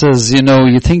man says,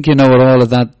 you think you know it all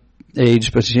at that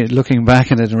age, but looking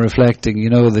back at it and reflecting, you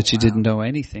know that you didn't know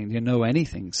anything. You know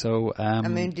anything. So,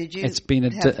 did you have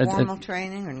formal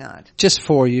training or not? Just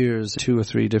 4 years, 2 or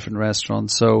 3 different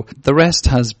restaurants. So the rest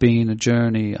has been a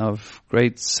journey of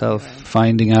great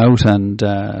self-finding out and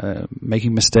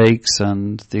making mistakes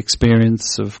and the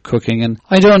experience of cooking. And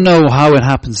I don't know how it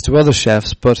happens to other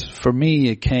chefs, but for me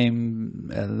it came,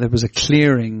 there was a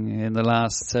clearing in the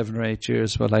last 7 or 8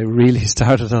 years when I really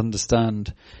started to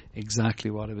understand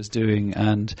exactly what I was doing.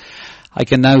 And I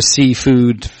can now see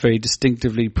food very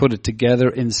distinctively, put it together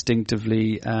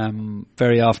instinctively.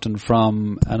 Very often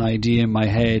from an idea in my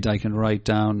head, I can write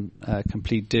down a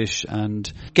complete dish,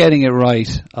 and getting it right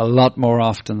a lot more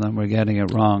often than we're getting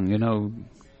it wrong, you know.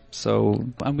 So,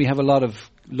 and we have a lot of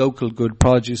local good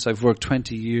produce. I've worked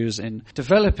 20 years in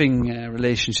developing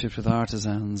relationships with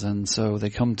artisans, and so they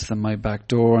come to my back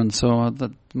door, and so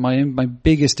that my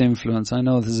biggest influence, I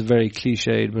know this is very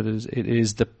cliched, but it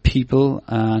is the people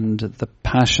and the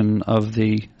passion of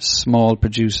the small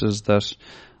producers that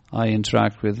I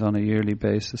interact with on a yearly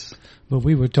basis. Well,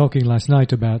 we were talking last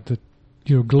night about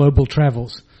your global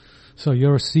travels. So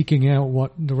you're seeking out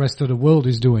what the rest of the world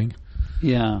is doing.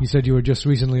 Yeah. You said you were just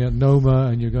recently at Noma,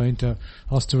 and you're going to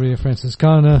Osteria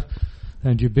Franciscana,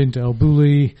 and you've been to El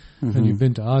Bulli, and you've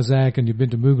been to Arzak, and you've been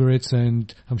to Mugaritz,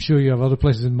 and I'm sure you have other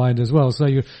places in mind as well. So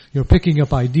you're picking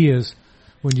up ideas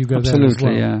when you go there as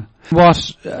well. Yeah.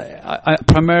 What I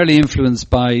primarily influenced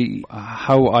by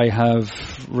how I have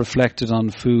reflected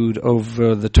on food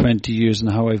over the 20 years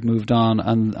and how I've moved on,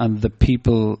 and the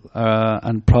people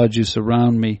and produce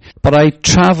around me. But I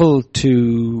travel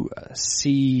to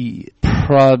see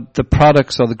the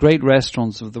products or the great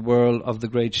restaurants of the world, of the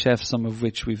great chefs, some of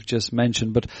which we've just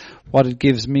mentioned. But what it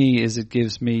gives me is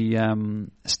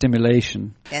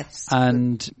stimulation. Yes.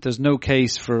 And there's no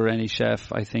case for any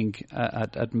chef, I think,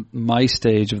 at my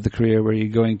stage of the career where you're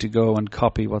going to go and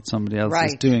copy what somebody else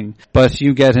is doing. But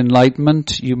you get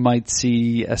enlightenment. You might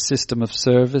see a system of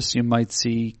service. You might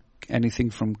see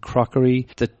anything from crockery,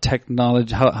 the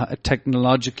technology,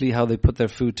 technologically how they put their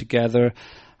food together.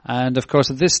 And of course,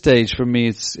 at this stage, for me,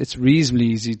 it's reasonably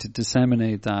easy to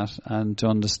disseminate that and to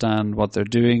understand what they're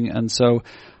doing. And so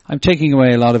I'm taking away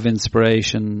a lot of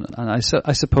inspiration, and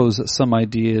I suppose some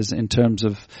ideas in terms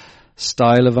of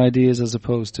style of ideas as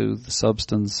opposed to the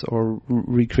substance, or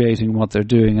recreating what they're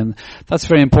doing. And that's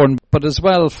very important. But as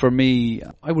well, for me,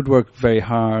 I would work very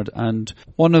hard. And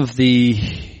one of the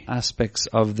aspects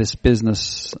of this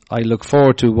business I look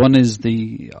forward to, one is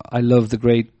I love the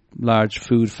great large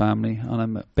food family, and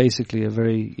I'm basically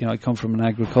I come from an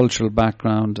agricultural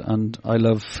background, and I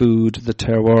love food, the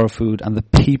terroir of food, and the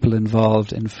people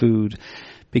involved in food,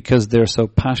 because they're so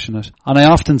passionate. And I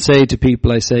often say to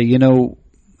people, I say,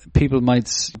 people might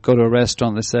go to a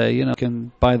restaurant, they say, you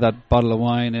can buy that bottle of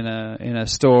wine in a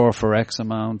store for X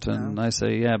amount, and I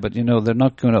say, yeah, but they're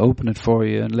not going to open it for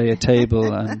you and lay a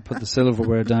table and put the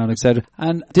silverware down, etc.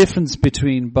 And the difference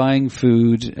between buying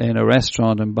food in a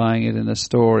restaurant and buying it in a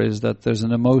store is that there's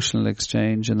an emotional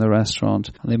exchange in the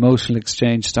restaurant, and the emotional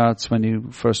exchange starts when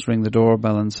you first ring the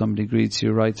doorbell and somebody greets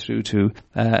you, right through to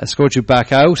escort you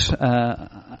back out,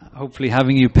 hopefully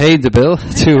having you paid the bill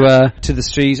to the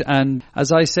street. And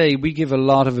as I say, we give a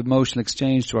lot of emotional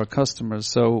exchange to our customers.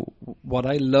 So what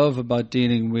I love about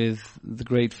dealing with the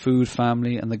great food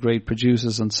family and the great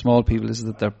producers and small people is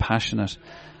that they're passionate.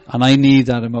 And I need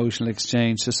that emotional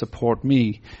exchange to support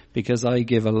me, because I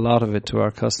give a lot of it to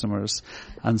our customers.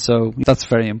 And so that's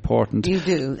very important. You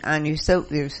do, and you're so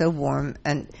warm.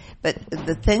 But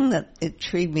the thing that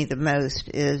intrigued me the most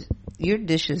is your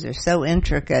dishes are so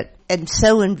intricate and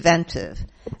so inventive.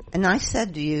 And I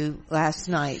said to you last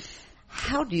night,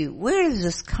 where does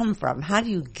this come from? How do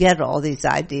you get all these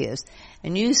ideas?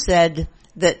 And you said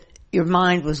that your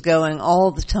mind was going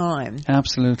all the time.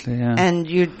 Absolutely, yeah. And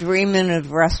you're dreaming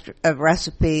of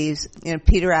recipes.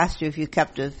 Peter asked you if you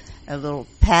kept a little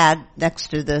pad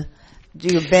next to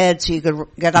your bed so you could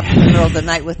get up in the middle of the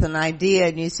night with an idea,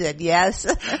 and you said yes.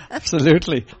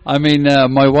 Absolutely. I mean,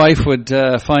 my wife would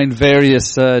find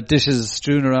various dishes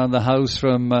strewn around the house,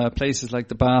 from places like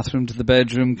the bathroom to the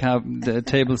bedroom, the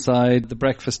table side, the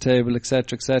breakfast table,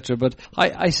 etc., etc. But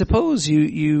I suppose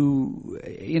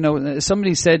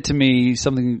somebody said to me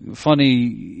something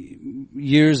funny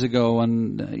years ago,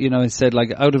 and it said,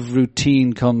 like, out of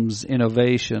routine comes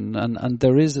innovation, and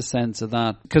there is a sense of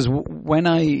that, because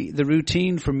the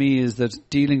routine for me is that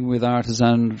dealing with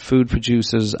artisan food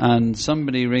producers, and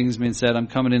somebody rings me and said, I'm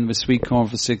coming in with sweet corn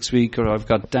for 6 weeks, or I've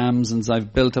got damsons,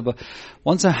 I've built up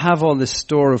once I have all this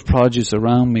store of produce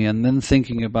around me, and then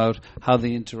thinking about how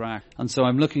they interact, and so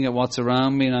I'm looking at what's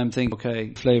around me, and I'm thinking,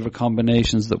 okay, flavor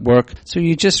combinations that work. So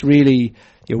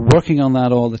you're working on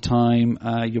that all the time,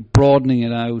 you're broadening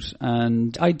it out,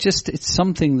 and it's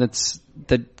something that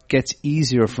gets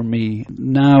easier for me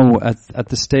now at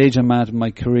the stage I'm at in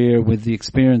my career, with the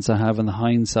experience I have and the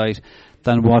hindsight,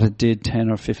 than what it did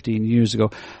 10 or 15 years ago.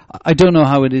 I don't know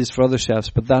how it is for other chefs,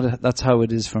 but that's how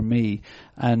it is for me.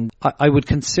 And I would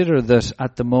consider that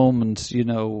at the moment,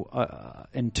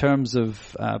 in terms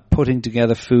of putting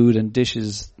together food and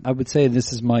dishes, I would say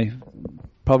this is my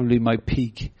probably my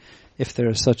peak, if there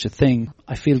is such a thing.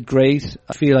 I feel great.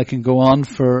 I feel I can go on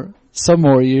for some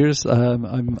more years.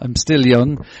 I'm still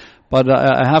young. But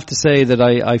I have to say that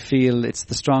I feel it's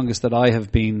the strongest that I have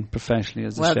been professionally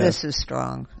as a chef. Well, this is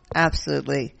strong.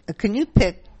 Absolutely. Can you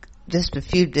pick just a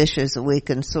few dishes that we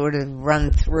can sort of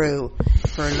run through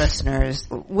for listeners?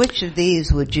 Which of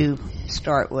these would you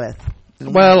start with?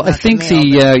 Well, I think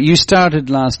you started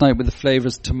last night with the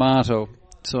flavors tomato.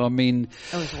 So I mean,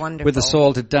 that was wonderful. With the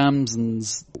salted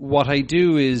damsons, what I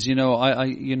do is, we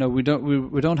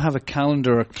don't have a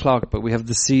calendar or clock, but we have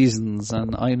the seasons,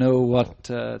 and I know what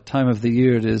time of the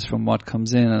year it is from what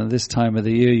comes in. And this time of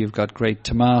the year, you've got great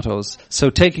tomatoes. So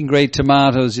taking great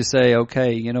tomatoes, you say,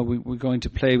 okay, we're going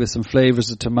to play with some flavors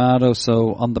of tomato.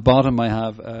 So on the bottom, I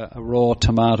have a raw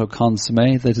tomato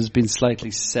consommé that has been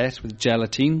slightly set with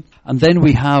gelatine, and then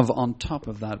we have on top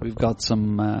of that, we've got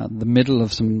some the middle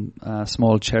of some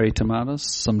small cherry tomatoes,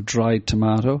 some dried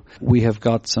tomato. We have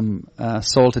got some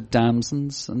salted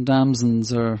damsons, and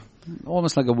damsons are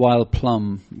almost like a wild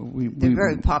plum. They're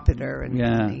very popular in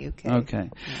the UK. Okay.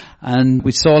 Yeah. And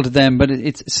we salted them, but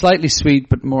it's slightly sweet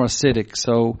but more acidic,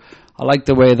 so I like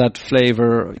the way that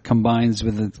flavour combines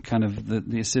with the kind of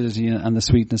the acidity and the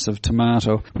sweetness of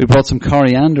tomato. We brought some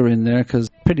coriander in there because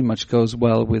it pretty much goes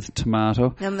well with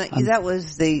tomato. Now, that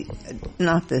was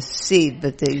not the seed,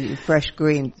 but the fresh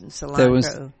green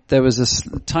cilantro. There was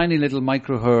a tiny little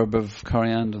micro herb of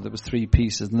coriander. There was 3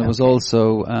 pieces, and there was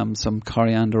also some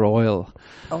coriander oil.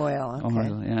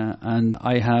 Oil, yeah. And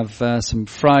I have some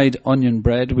fried onion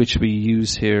bread, which we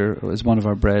use here as one of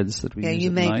our breads that we use. Yeah,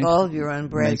 you make all of your own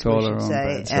breads, we should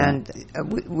say, and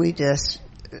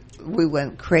we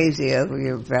went crazy over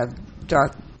your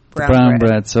dark brown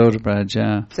bread, soda bread,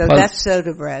 yeah. So that's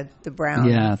soda bread, the brown.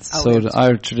 Yeah, it's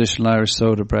our traditional Irish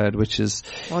soda bread, which is...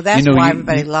 Well, that's why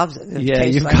everybody loves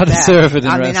it. You've got to serve it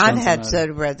in restaurants. I've had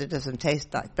soda bread that doesn't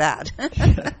taste like that.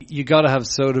 You got to have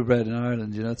soda bread in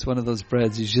Ireland. It's one of those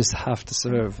breads you just have to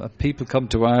serve. People come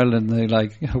to Ireland and they're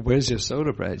like, where's your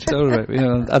soda bread? Soda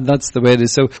bread, and that's the way it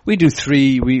is. So we do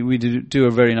 3. We do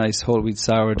a very nice whole wheat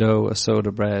sourdough, a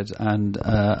soda bread, and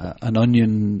an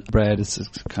onion bread. It's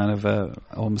kind of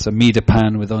almost a meat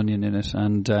pan with onion in it,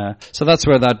 and so that's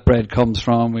where that bread comes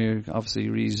from. We're obviously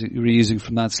reusing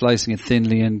from that, slicing it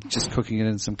thinly and just cooking it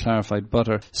in some clarified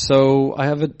butter. So I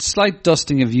have a slight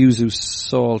dusting of yuzu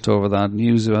salt over that, and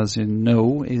yuzu, as you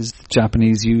know, is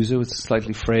Japanese yuzu. It's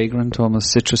slightly fragrant,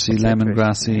 almost citrusy,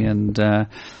 lemongrassy, and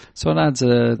so it adds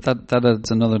that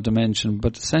adds another dimension.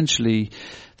 But essentially,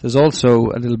 there's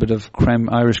also a little bit of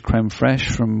Irish creme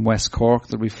fraiche from West Cork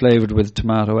that we flavoured with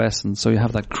tomato essence. So you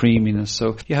have that creaminess.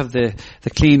 So you have the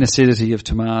clean acidity of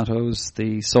tomatoes,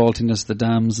 the saltiness of the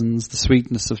damsons, the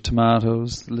sweetness of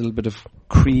tomatoes, a little bit of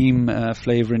cream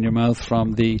flavour in your mouth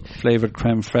from the flavoured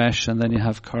creme fraiche, and then you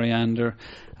have coriander.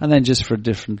 And then just for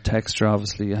different texture,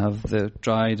 obviously, you have the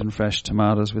dried and fresh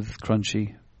tomatoes with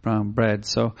crunchy brown bread.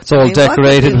 So it's all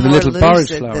decorated with little porridge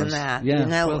flowers. Than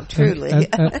that? Truly.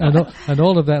 And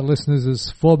all of that, listeners,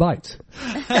 is 4 bites.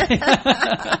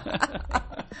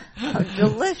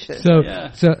 Delicious.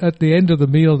 So at the end of the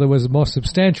meal, there was more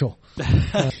substantial.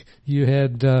 You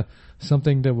had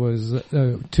something that was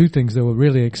 2 things that were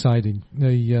really exciting.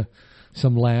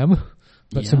 Some lamb.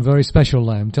 But some very special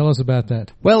lamb. Tell us about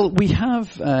that. Well, we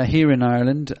have here in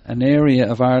Ireland an area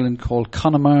of Ireland called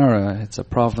Connemara. It's a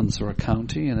province or a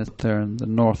county, and it's there in the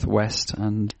northwest,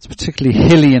 and it's a particularly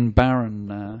hilly and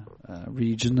barren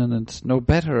region, and it's no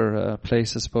better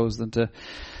place, I suppose, than to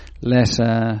let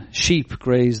sheep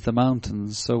graze the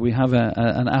mountains. So we have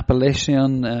an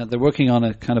appellation. They're working on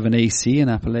a kind of an AC, an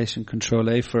appellation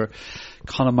contrôlé for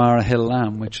Connemara Hill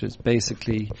lamb, which is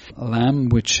basically a lamb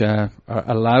which are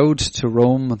allowed to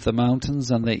roam the mountains,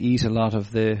 and they eat a lot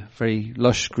of the very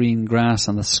lush green grass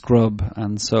and the scrub.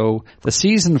 And so the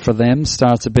season for them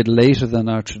starts a bit later than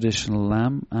our traditional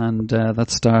lamb, and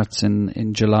that starts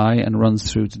in July and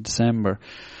runs through to December.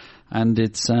 And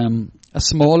it's a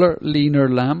smaller, leaner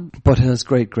lamb, but it has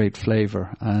great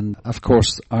flavour. And of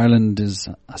course, Ireland is,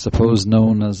 I suppose,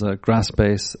 known as a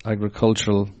grass-based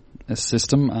agricultural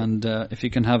system. And if you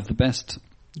can have the best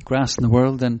grass in the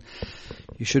world, then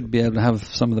you should be able to have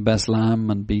some of the best lamb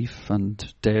and beef and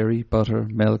dairy, butter,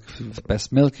 milk. If you have the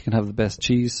best milk, you can have the best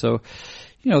cheese. So,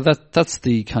 that's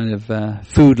the kind of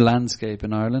food landscape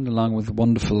in Ireland, along with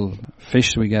wonderful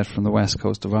fish we get from the west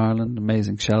coast of Ireland,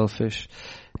 amazing shellfish,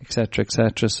 etc.,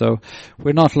 etc. So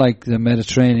we're not like the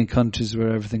Mediterranean countries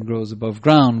where everything grows above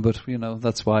ground, but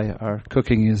that's why our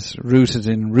cooking is rooted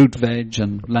in root veg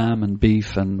and lamb and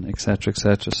beef and etc.,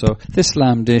 etc. So this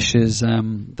lamb dish is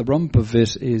the rump of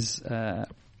it is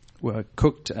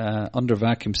cooked under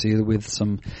vacuum seal with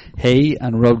some hay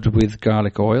and rubbed with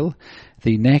garlic oil.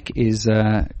 The neck is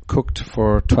cooked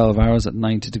for 12 hours at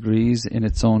 90 degrees in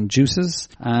its own juices,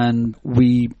 and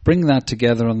we bring that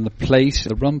together on the plate.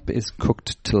 The rump is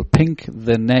cooked till pink,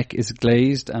 the neck is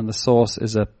glazed, and the sauce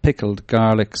is a pickled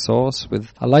garlic sauce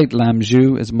with a light lamb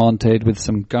jus is monteed with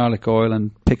some garlic oil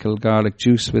and pickled garlic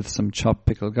juice with some chopped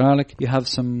pickled garlic. You have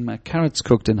some carrots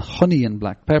cooked in honey and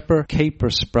black pepper, caper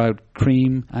sprout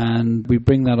cream, and we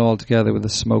bring that all together with a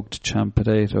smoked champ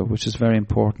potato, which is very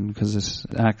important because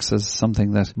it acts as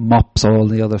something that mops all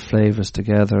the other flavours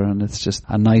together, and it's just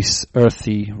a nice,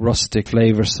 earthy, rustic,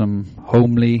 flavoursome,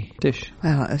 homely dish.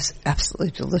 Wow, it was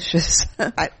absolutely delicious.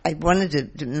 I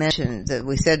wanted to mention that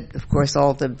we said, of course,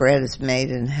 all the bread is made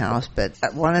in-house, but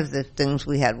one of the things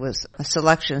we had was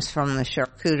selections from the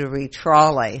charcuterie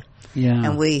trolley. Yeah.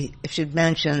 And we should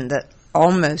mention that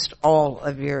almost all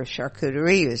of your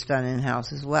charcuterie is done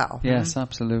in-house as well. Yes,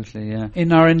 absolutely, yeah.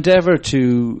 In our endeavour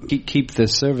to keep the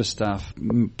service staff,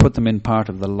 put them in part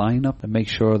of the lineup and make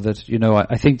sure that,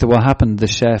 I think that what happened, the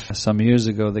chef some years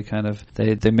ago,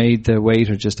 they made the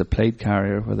waiter just a plate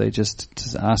carrier where they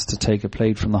just asked to take a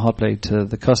plate from the hot plate to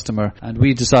the customer. And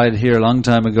we decided here a long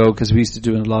time ago, because we used to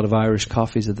do a lot of Irish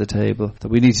coffees at the table, that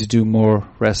we need to do more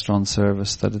restaurant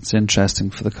service, that it's interesting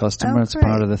for the customer. Oh, it's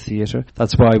part of the theatre.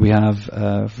 That's why we have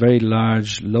a very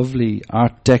large, lovely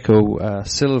Art Deco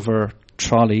silver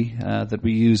trolley that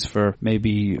we use for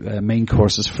maybe main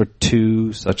courses for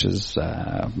two, such as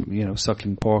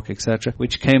suckling pork, etc.,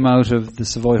 which came out of the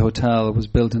Savoy Hotel. It was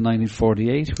built in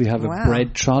 1948. We have a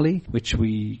bread trolley, which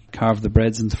we carve the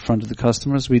breads in the front of the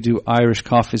customers. We do Irish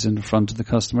coffees in the front of the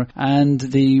customer, and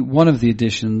one of the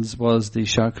additions was the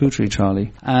charcuterie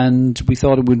trolley, and we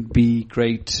thought it would be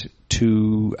great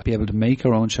to be able to make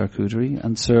our own charcuterie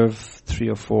and serve 3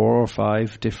 or 4 or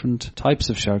 5 different types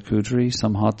of charcuterie,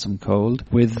 some hot, some cold,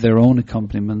 with their own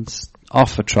accompaniments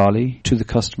off a trolley to the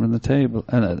customer on the table,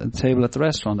 at the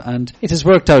restaurant. And it has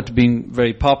worked out to being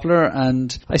very popular,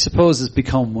 and I suppose it's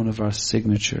become one of our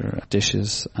signature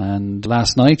dishes. And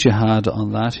last night you had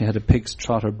a pig's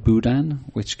trotter boudin,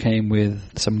 which came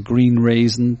with some green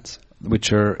raisins,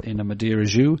 which are in a Madeira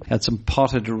jus. Had some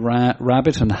potted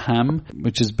rabbit and ham,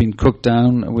 which has been cooked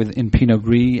down in Pinot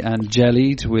Gris and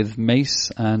jellied with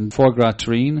mace and foie gras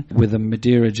terrine with a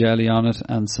Madeira jelly on it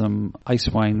and some ice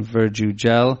wine verjus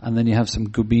gel. And then you have some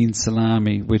Gubin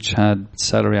salami, which had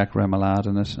celeriac remoulade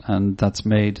in it. And that's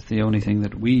made, the only thing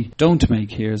that we don't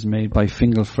make here is made by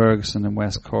Fingal Ferguson in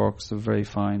West Cork. So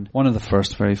one of the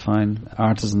first very fine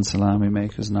artisan salami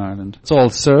makers in Ireland. It's all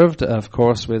served, of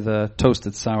course, with a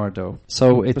toasted sourdough.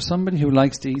 So for somebody who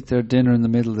likes to eat their dinner in the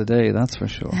middle of the day, that's for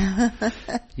sure.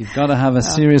 You've got to have a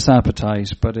serious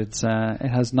appetite, but it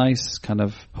has nice kind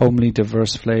of homely,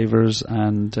 diverse flavours,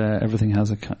 and everything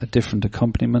has a different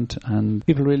accompaniment, and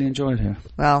people really enjoy it here.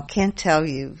 Well, can't tell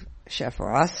you, Chef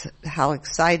Ross, how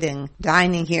exciting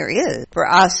dining here is. For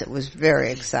us, it was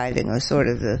very exciting. It was sort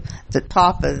of the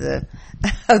top of the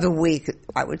week,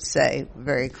 I would say,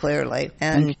 very clearly.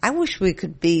 And I wish we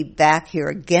could be back here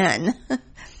again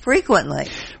frequently.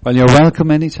 Well, you're welcome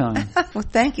anytime. Well,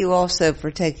 thank you also for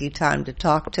taking time to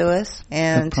talk to us,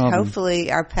 and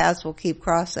hopefully our paths will keep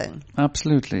crossing.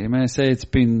 Absolutely. May I say it's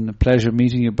been a pleasure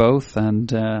meeting you both,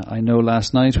 and I know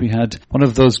last night we had one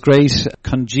of those great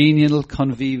congenial,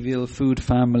 convivial food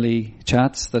family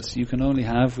chats that you can only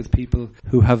have with people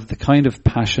who have the kind of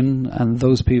passion, and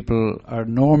those people are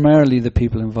normally the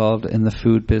people involved in the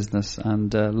food business,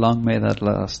 and long may that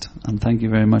last. And thank you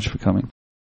very much for coming.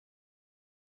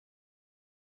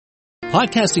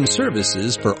 Podcasting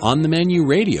services for On the Menu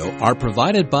Radio are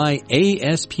provided by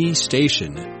ASP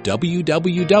Station,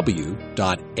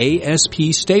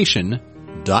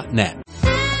 www.aspstation.net.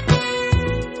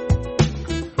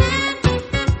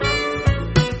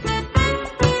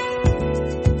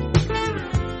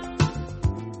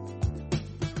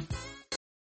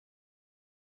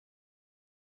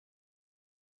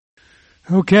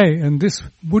 Okay, and this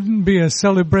wouldn't be a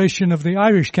celebration of the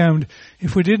Irish Count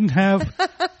if we didn't have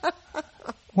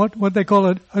what they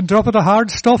call a drop of the hard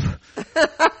stuff.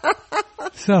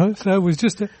 So it was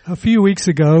just a few weeks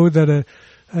ago that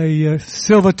a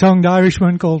silver-tongued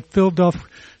Irishman called Phil Duff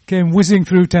came whizzing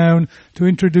through town to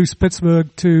introduce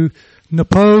Pittsburgh to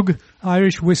Napogue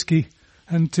Irish whiskey,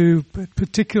 and to a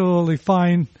particularly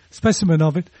fine specimen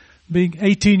of it being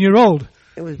 18-year-old.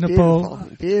 It was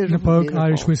Napogue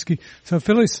Irish whiskey. So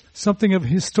Phil is something of a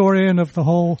historian of the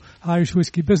whole Irish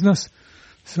whiskey business.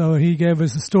 So he gave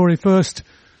us the story first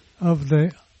of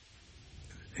the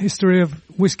history of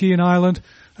whiskey in Ireland,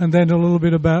 and then a little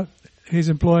bit about his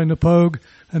employer Napogue,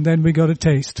 and then we got a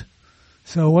taste.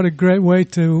 So what a great way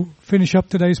to finish up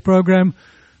today's program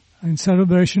in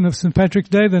celebration of St. Patrick's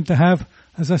Day than to have,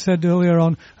 as I said earlier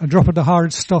on, a drop of the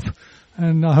hard stuff.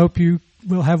 And I hope you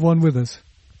will have one with us.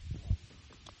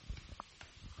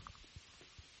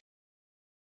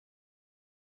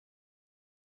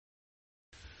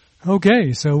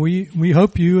 Okay, so we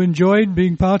hope you enjoyed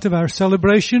being part of our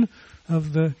celebration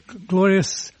of the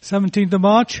glorious 17th of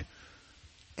March.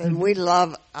 And we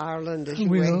love Ireland as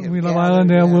we love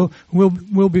Ireland. Yeah.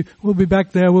 We'll be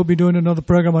back there. We'll be doing another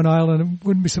program on Ireland. I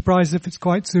wouldn't be surprised if it's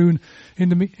quite soon. In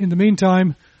the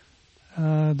meantime,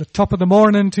 the top of the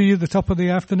morning to you, the top of the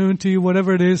afternoon to you,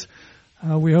 whatever it is.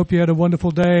 We hope you had a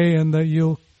wonderful day and that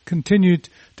you'll continue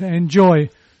to enjoy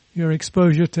your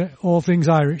exposure to all things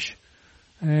Irish.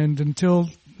 And until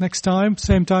next time,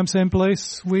 same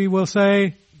place, we will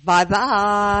say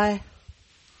bye-bye.